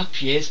every couple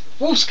of years.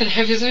 Wolf's going to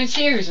have his own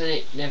series, and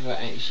it never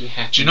actually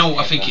happens. Do you know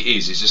what I think it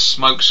is? It's a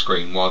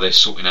smokescreen while they're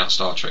sorting out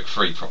Star Trek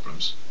 3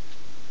 problems.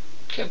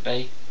 Could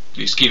be.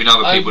 It's giving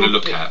other people to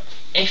look at.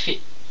 If it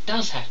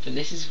does happen,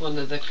 this is one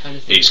of the kind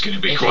of things. It's going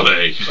to be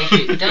quality.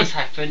 If it does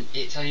happen,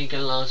 it's only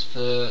going to last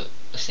for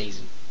a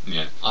season.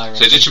 Yeah.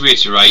 So just to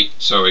reiterate,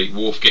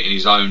 Worf getting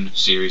his own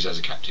series as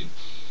a captain.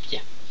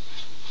 Yeah.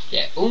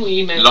 Yeah. All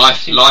emails.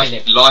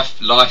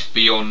 Life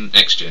beyond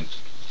Next Gen.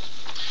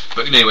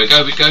 But anyway,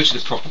 go to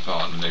the proper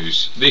part of the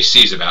news. This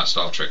is about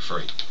Star Trek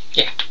 3.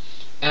 Yeah.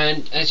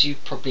 And as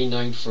you've probably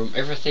known from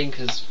everything,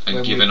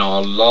 and given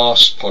our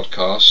last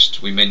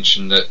podcast, we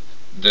mentioned that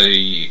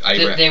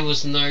there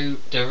was no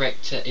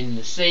director in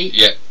the seat.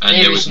 Yeah, and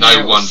there was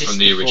no one from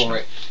the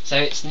original. So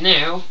it's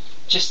now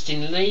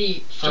Justin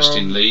Lee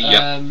from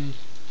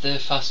the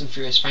Fast and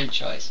Furious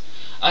franchise.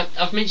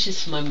 I've mentioned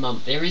this to my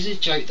mum. There is a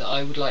joke that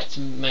I would like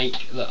to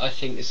make that I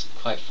think is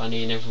quite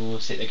funny, and everyone will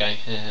sit there going,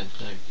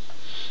 no.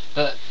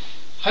 But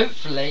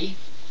hopefully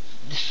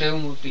the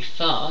film will be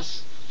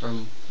fast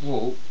from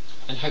Walt,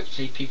 and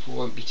hopefully people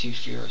won't be too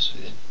furious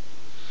with him.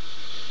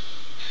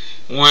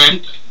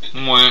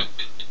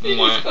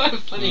 It's quite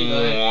funny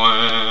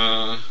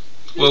though.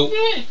 Well,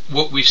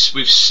 what we've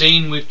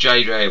seen with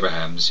J.J.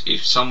 Abrams,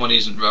 if someone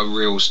isn't a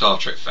real Star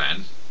Trek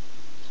fan,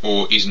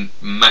 or isn't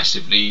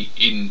massively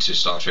into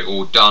Star Trek,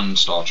 or done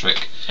Star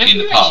Trek in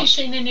the past... Have you actually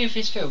seen any of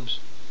his films?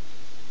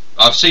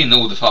 I've seen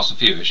all the Fast and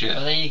Furious, yeah.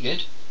 Are they any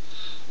good?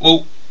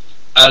 Well,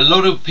 a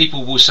lot of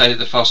people will say that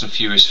the Fast and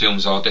Furious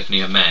films are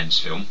definitely a man's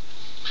film.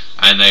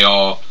 And they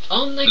are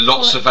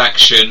lots of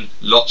action,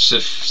 lots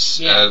of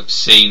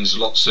scenes,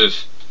 lots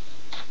of...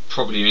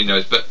 probably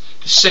but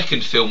the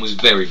second film was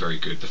very, very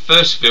good. The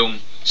first film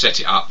set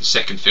it up. The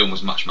second film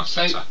was much, much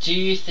better. So, do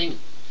you think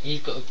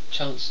he's got a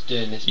chance of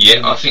doing this?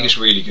 Yeah, I think it's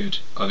really good.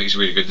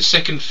 The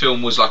second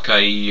film was like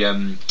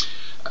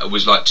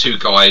was like two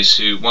guys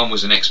who, one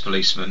was an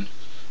ex-policeman,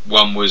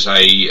 one was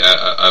a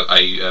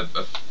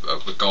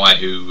guy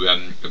who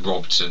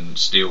robbed and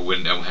stole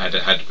and had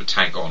a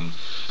tag on,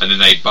 and then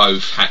they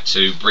both had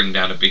to bring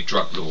down a big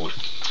drug lord.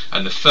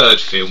 And the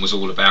third film was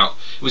all about.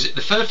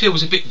 The third film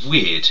was a bit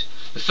weird.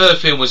 The third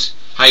film was,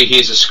 hey,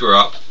 here's a screw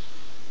up.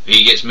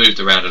 He gets moved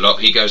around a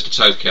lot. He goes to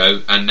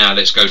Tokyo, and now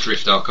let's go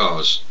drift our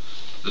cars.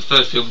 The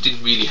third film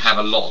didn't really have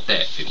a lot of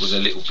depth. It was a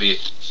little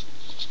bit,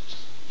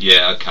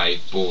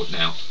 bored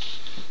now.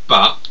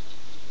 But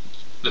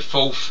the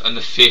fourth and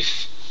the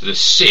fifth, the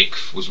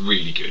sixth was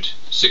really good.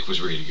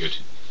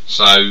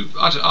 So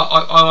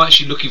I'm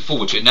actually looking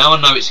forward to it. Now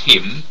I know it's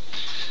him.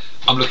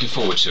 I'm looking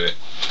forward to it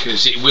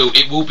because it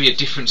will be a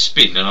different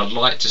spin, and I'd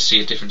like to see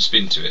a different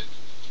spin to it.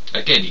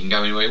 Again, he can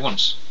go anywhere he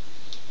wants.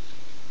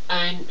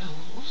 And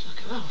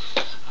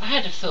I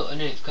had a thought,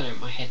 and it's gone out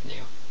of my head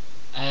now.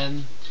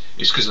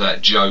 It's because of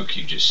that joke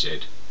you just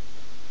said.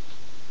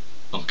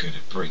 I'm going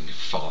to bring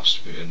fast,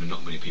 and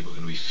not many people are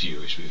going to be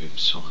furious with him.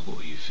 So, what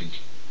were you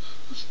thinking?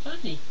 It's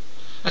funny.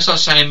 That's like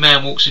saying a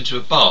man walks into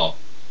a bar,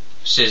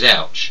 says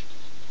ouch.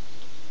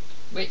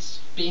 It's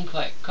being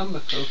quite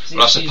comical.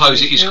 Well, I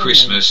suppose it is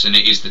Christmas, and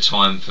it is the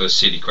time for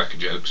silly cracker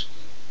jokes.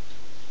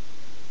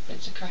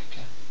 It's a cracker.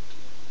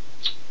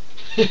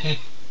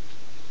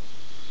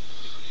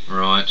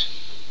 Right.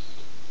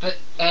 But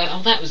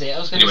that was it. I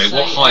was going to say.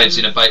 Anyway,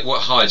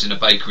 what hides in a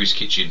bakery's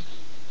kitchen?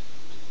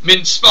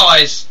 Mince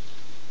pies.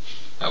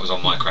 That was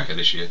on my cracker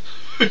this year.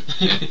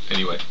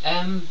 Anyway.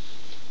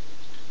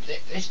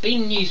 There's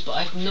been news, but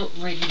I've not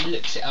really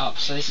looked it up,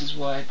 so this is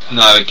why.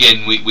 No,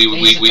 again, we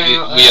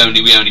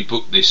only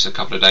booked this a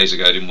couple of days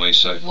ago, didn't we?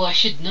 So. Well, I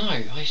should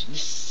know.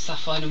 This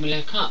stuff I normally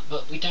look up,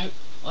 but we don't.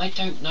 I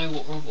don't know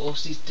what Robert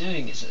Orsley's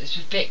doing. It's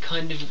a bit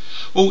kind of.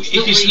 Well,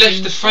 if he's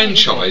left the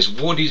franchise,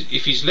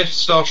 if he's left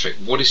Star Trek,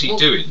 what is he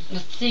doing? The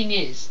thing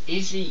is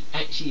he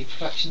actually a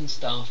production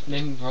staff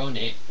member on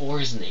it, or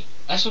isn't he?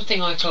 That's the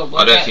thing I can't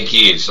work out. I don't think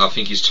he is. I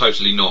think he's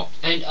totally not.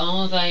 And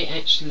are they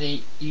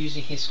actually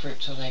using his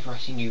script, or are they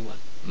writing a new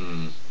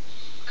one?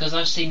 Because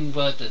I've seen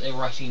word that they're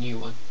writing a new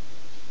one.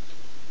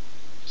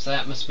 So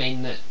that must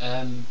mean that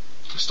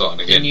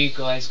starting again. The new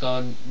guy's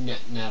gone. No,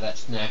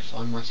 that's naff.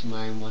 I'm writing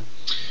my own one.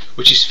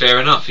 Which is fair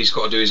enough. He's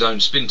got to do his own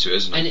spin to it,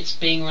 isn't it? And it's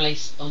being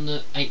released on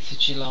the 8th of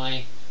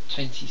July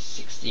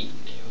 2016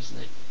 now, isn't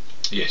it?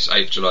 Yes,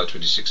 8th July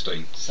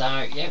 2016.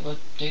 So, yeah, we'll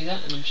do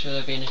that, and I'm sure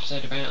there'll be an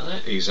episode about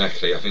that.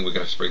 Exactly. I think we're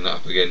going to have to bring that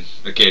up again.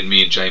 Again,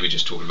 me and Jamie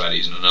just talking about it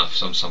isn't enough.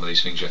 Some of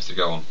these things you have to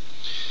go on.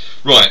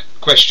 Right,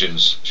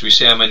 questions. Should we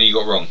see how many you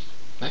got wrong?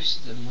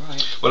 Most of them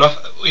right. Well,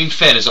 in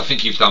fairness, I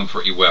think you've done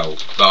pretty well,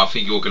 but I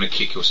think you're going to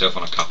kick yourself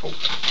on a couple.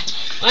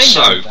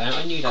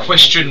 I knew that.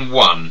 Question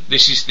 1.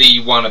 This is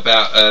the one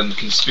about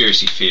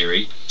conspiracy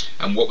theory,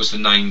 and what was the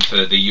name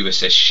for the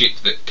USS ship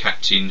that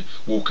Captain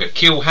Walker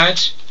Kill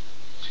had?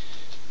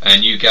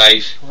 And you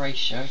gave...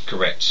 Horatio.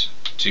 Correct.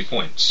 2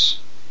 points.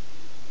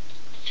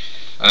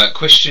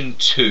 Question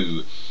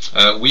 2.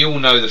 We all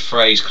know the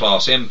phrase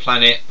Class M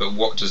planet, but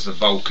what does the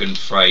Vulcan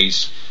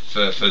phrase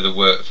for the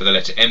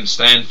letter M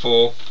stand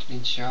for?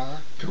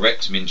 Minshara.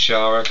 Correct.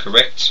 Minshara.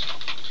 Correct.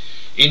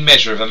 In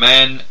Measure of a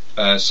Man,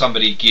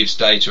 somebody gives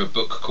Data a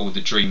book called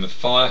The Dream of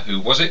Fire. Who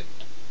was it?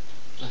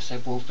 I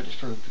said Wolf, but it's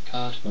probably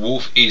Picard.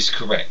 Wolf is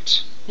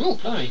correct. Oh,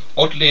 blimey.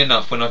 Oddly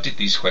enough, when I did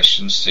these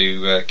questions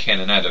to Ken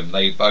and Adam,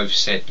 they both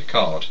said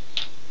Picard.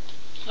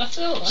 That's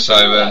all.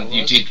 So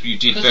you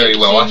did very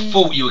well. I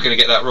thought you were going to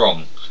get that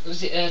wrong.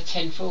 Was it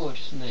 10 forward,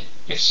 isn't it?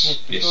 Yes.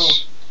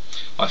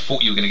 I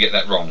thought you were going to get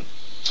that wrong.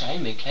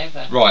 Damn,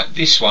 clever. Right,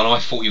 this one I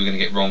thought you were going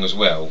to get wrong as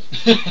well.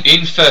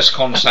 In First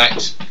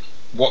Contact,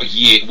 what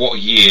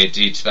year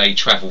did they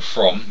travel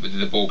from? Did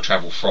the Borg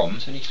travel from?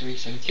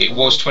 2375. It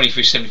was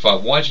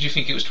 2375. Why did you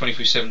think it was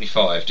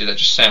 2375? Did that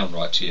just sound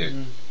right to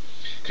you?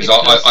 Because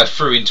I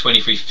threw in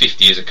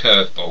 2350 as a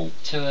curveball.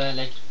 Too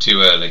early.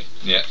 Too early.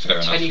 Yeah, fair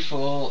enough.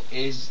 24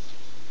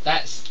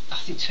 that's I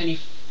think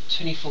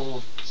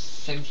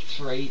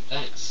 2473.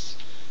 That's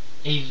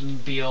even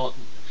beyond.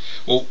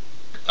 Well,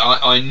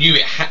 I knew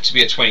it had to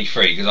be a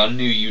 23 because I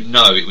knew you'd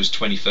know it was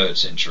 23rd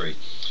century.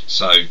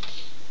 So,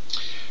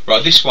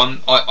 right, this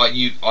one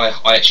I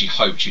actually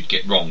hoped you'd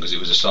get wrong because it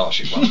was a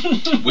starship one.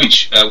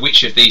 Which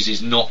of these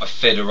is not a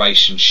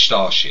Federation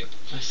starship?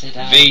 I said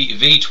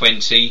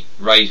V20,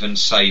 Raven,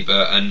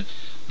 Sabre, and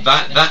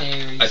that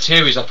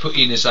Ateris I put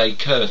in as a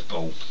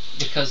curveball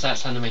because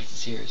that's animated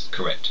series.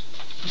 Correct.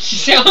 You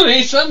see what I mean?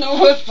 It's not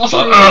worth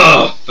bothering.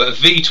 But a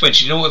V20,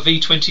 do you know what a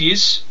V20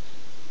 is?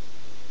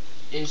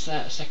 Is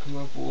that a Second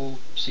World War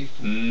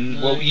super?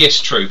 No. Well, yes,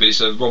 true, but it's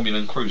a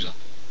Romulan cruiser.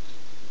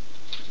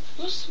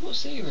 What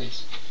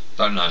series?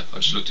 Don't know. I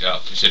just looked it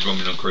up. It said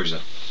Romulan cruiser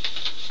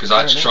because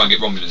I had to try and get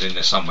Romulans in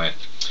there somewhere.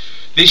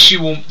 This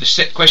you will.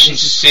 Question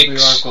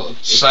 6.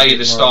 Say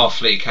the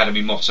Starfleet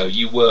Academy motto.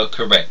 You were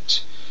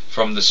correct.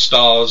 From the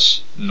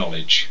stars,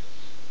 knowledge.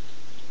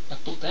 I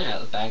pulled that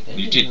out of the bag then.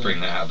 You did bring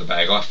that out of the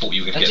bag. I thought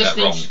you were going to get that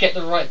wrong. I just need to get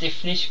the right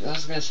definition. I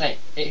was going to say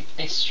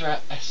extra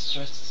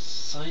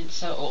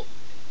science or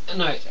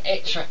no, it's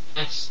extra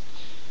that's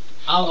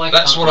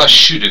what I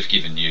should have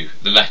given you,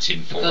 the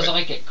Latin for because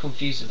I get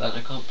confused with that and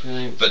I can't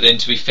pronounce. But then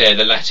to be fair,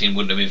 the Latin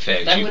wouldn't have been fair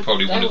because you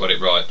probably wouldn't have got it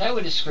right. That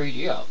would have screwed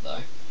you up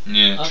though.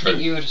 Yeah, I think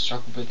you would have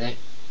struggled with it.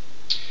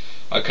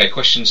 Okay,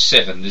 question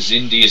 7. The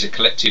Xindi is a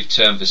collective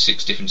term for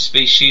 6 different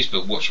species,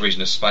 but what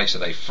region of space are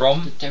they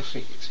from? The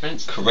Delphic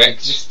Expanse. Correct.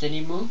 Doesn't exist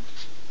anymore.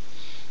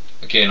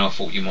 Again, I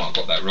thought you might have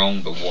got that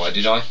wrong, but why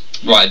did I?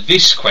 Right,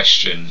 this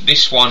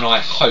one I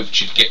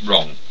hoped you'd get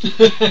wrong.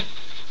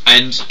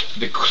 And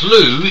the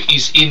clue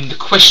is in the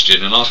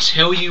question, and I'll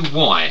tell you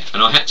why.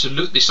 And I had to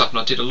look this up, and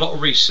I did a lot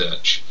of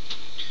research.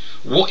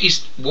 What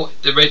is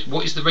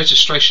the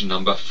registration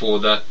number for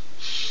the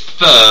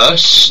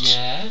first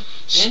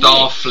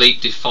Starfleet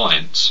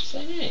Defiant? It's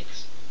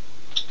NX.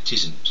 It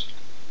isn't.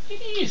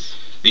 It is.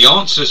 The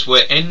answers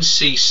were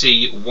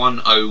NCC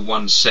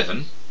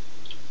 1017.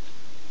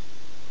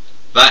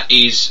 That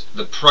is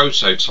the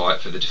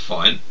prototype for the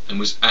Defiant and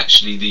was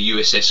actually the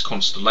USS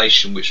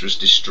Constellation, which was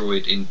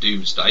destroyed in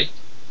Doomsday.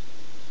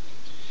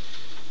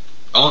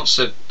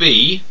 Answer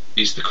B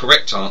is the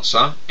correct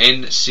answer.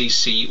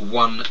 NCC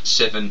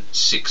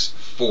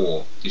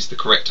 1764 is the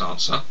correct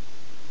answer.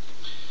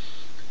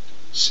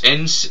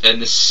 And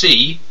the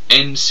C,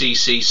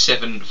 NCC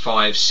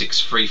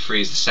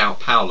 75633 is the Sao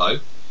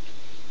Paulo.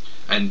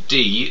 And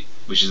D,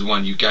 which is the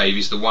one you gave,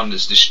 is the one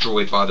that's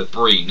destroyed by the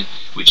Breen,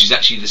 which is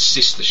actually the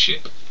sister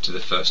ship to the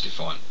first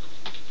Defiant.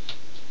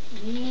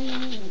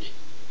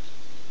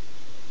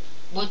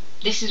 Well,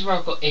 this is where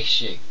I've got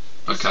issue.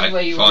 This is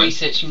where your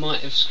research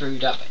might have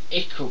screwed up a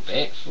ickle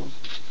bit. For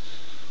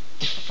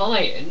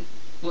Defiant,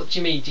 what do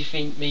you mean? Do you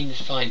mean the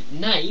Defiant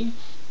name,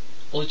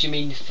 or do you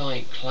mean the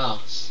Defiant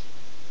class?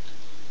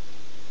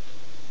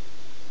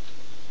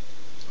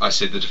 I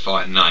said the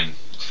Defiant name,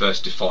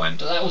 first Defiant.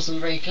 But that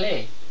wasn't very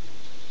clear.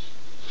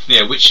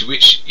 Yeah, which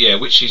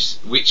is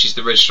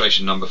the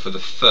registration number for the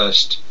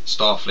first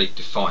Starfleet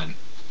Defiant?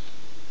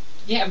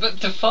 Yeah, but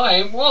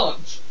Defiant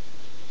what?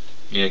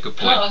 Yeah, good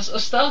point. Class or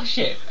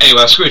starship?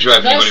 Anyway, I screwed you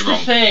over and you got it wrong.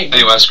 That's the thing.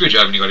 Anyway, I screwed you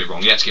over and you got it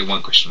wrong. You had to get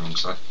one question wrong,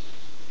 so.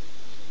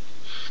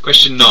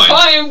 Question 9.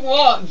 Defiant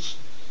what?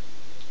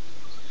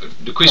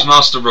 The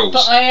Quizmaster rules.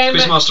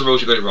 Quizmaster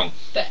rules, you got it wrong.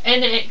 The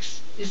NX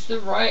is the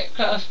right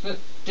class for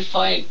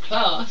Defiant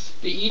class,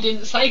 but you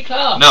didn't say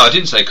class. No, I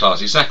didn't say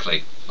class,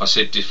 exactly. I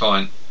said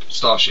Defiant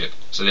starship,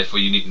 so therefore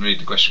you didn't read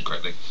the question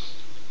correctly.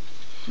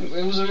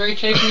 It wasn't very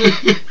clear from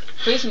the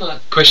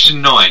Quizmaster.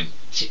 Question 9.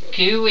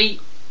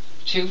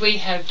 Should we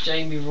have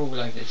Jamie rule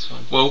over this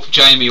one? Well,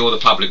 Jamie or the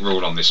public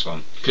rule on this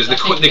one, because the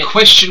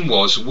question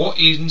was what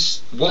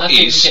is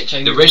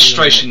the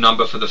registration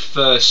number for the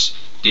first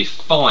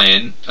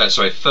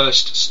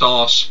first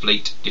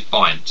Starfleet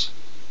Defiant?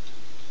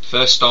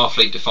 First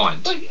Starfleet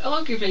Defiant. Well,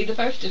 arguably they're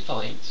both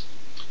Defiant.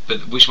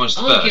 But which one's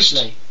the first?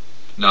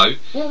 No.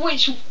 Well,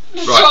 which?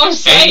 That's right. What I'm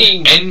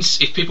saying.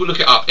 If people look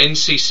it up,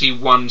 NCC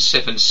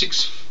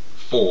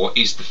 1764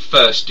 is the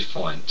first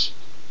Defiant.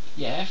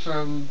 Yeah,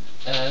 from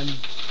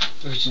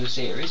original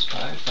series.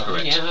 Fine.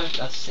 Correct. Yeah,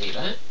 I'd see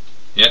that.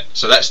 Yeah,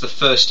 so that's the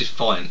first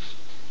Defiant.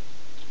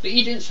 But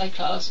you didn't say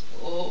class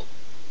or...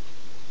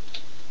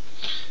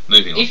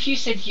 Moving on. If you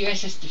said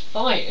USS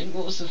Defiant,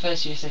 what was the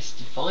first USS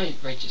Defiant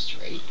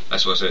registry?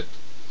 That's what I said.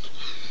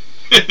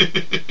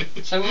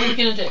 So what are we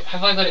going to do?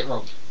 Have I got it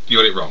wrong? You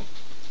got it wrong.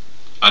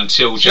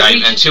 Until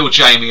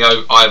Jamie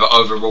either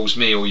overrules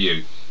me or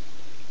you.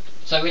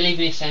 So we're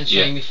leaving this down to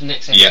Jamie for the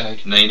next episode? Yeah,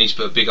 now you need to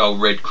put a big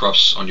old red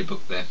cross on your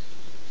book there.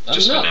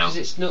 Just for now. Because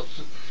it's not...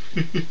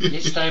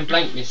 It's staying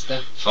blank,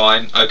 mister.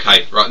 Fine,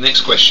 okay, right,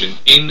 next question.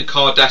 In the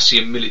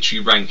Cardassian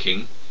military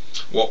ranking,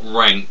 what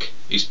rank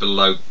is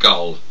below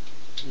Gull?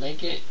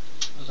 Legate?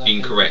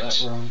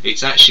 Incorrect.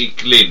 It's actually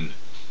Glyn.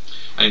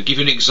 And give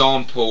an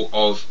example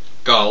of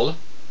Gull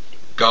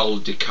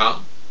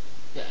Dika.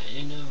 Yeah,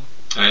 you know.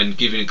 And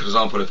give an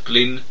example of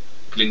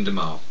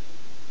Glyndamar.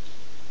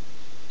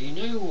 You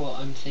know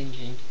what I'm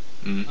thinking?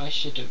 I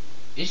should have...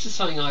 This is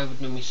something I would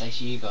normally say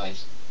to you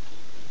guys.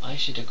 I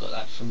should have got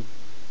that from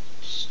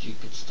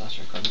stupid Star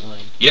Trek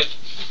Online. Yep.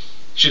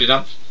 Should have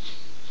done.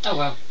 Oh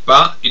well.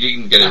 But you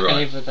didn't get it right. I can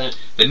live with that.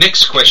 The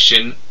next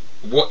question,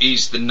 what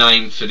is the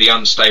name for the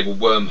unstable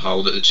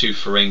wormhole that the two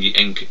Ferengi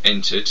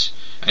entered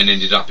and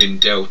ended up in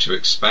Delta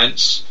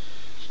Expanse,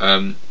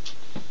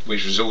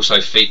 which was also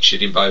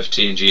featured in both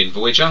TNG and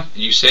Voyager,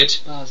 you said?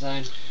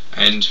 Barzan.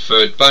 And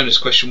for a bonus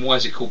question, why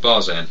is it called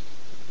Barzan?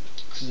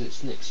 Because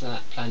it's next to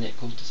that planet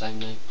called the same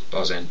name.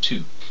 Barzan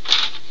 2.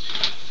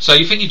 So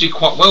you think you did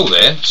quite well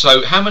there.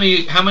 So how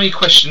many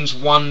questions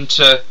 1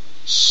 to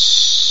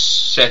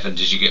 7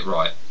 did you get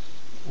right?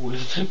 All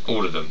of them.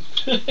 All of them.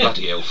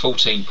 Bloody hell,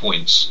 14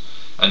 points.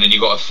 And then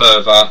you got a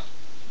further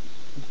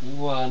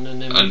 1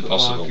 and then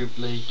impossible.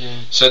 Arguably,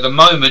 yeah. So at the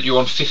moment you're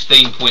on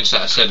 15 points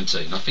out of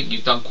 17. I think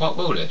you've done quite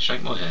well there.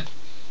 Shake my hand.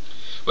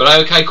 Were they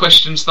okay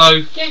questions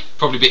though? Yeah.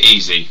 Probably a bit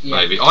easy,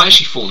 maybe. I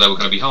actually thought they were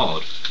going to be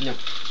hard. No.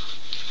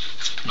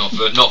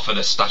 Not for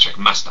the Star Trek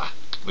Master,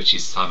 which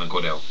is Simon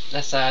Cordell.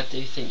 That's I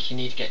do think you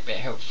need to get a bit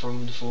of help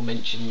from the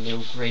aforementioned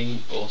Neil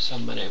Green or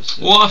someone else.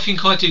 Well, I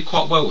think I did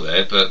quite well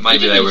there, but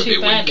maybe they were a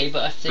bit badly, weak.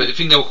 But I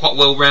think they were quite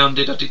well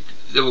rounded.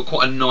 They were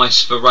quite a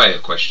nice array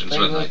of questions,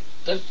 weren't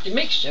they? The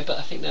mixture, but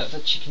I think that was a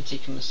chicken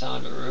tikka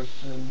masala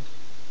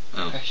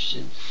of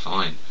questions.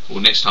 Fine. Well,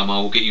 next time I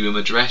will get you a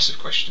madras of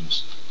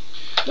questions.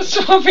 That's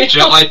what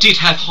I did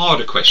have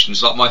harder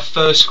questions, like my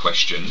first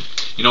question.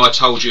 You know, I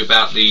told you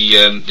about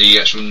the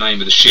actual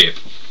name of the ship.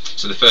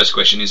 So the first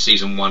question in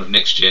season 1 of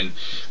Next Gen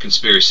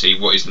Conspiracy: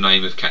 what is the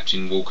name of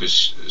Captain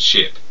Walker's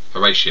ship,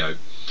 Horatio?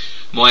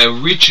 My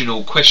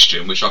original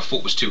question, which I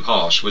thought was too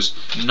harsh, was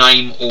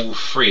name all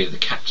 3 of the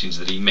captains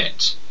that he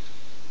met.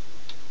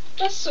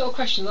 That's the sort of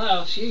question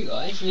I ask you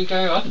guys, and you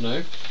go, I don't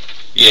know.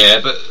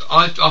 Yeah, but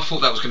I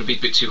thought that was going to be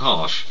a bit too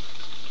harsh.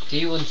 Do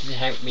you want to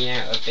help me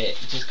out a bit?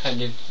 Just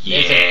kind of...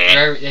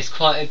 Yeah. There's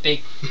quite a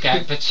big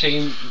gap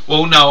between...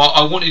 Well, no,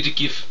 I wanted to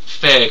give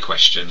fair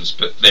questions,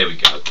 but there we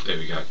go.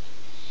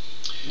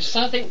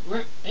 So I think we're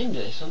at the end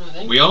of this one, I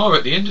think. We are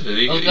at the end of it.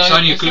 It's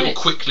only a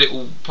quick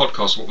little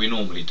podcast, what we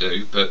normally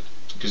do, but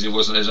because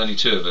there's only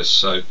 2 of us,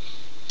 so...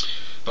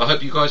 But I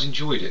hope you guys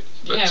enjoyed it.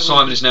 But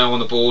Simon is now on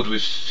the board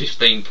with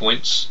 15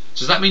 points.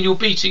 Does that mean you're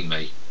beating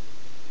me?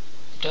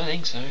 Don't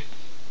think so. I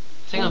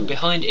think I'm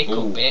behind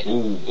Ickle a bit.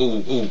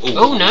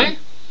 Oh, no.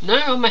 No,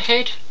 I'm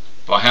ahead.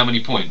 By how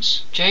many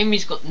points?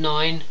 Jamie's got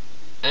 9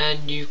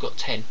 and you've got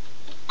 10.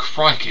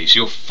 Crikey,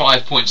 so you're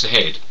 5 points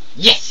ahead.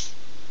 Yes!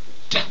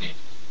 Damn it.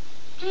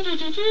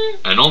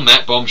 And on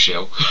that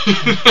bombshell.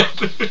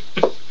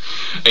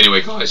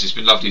 Anyway, guys, it's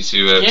been lovely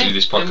to do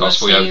this podcast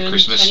for you over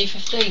Christmas.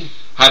 2015.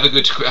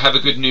 Have a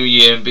good New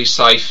Year and be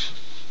safe.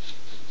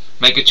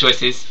 Make good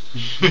choices.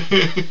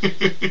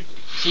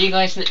 See you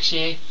guys next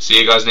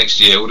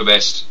year. All the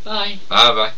best. Bye. Bye.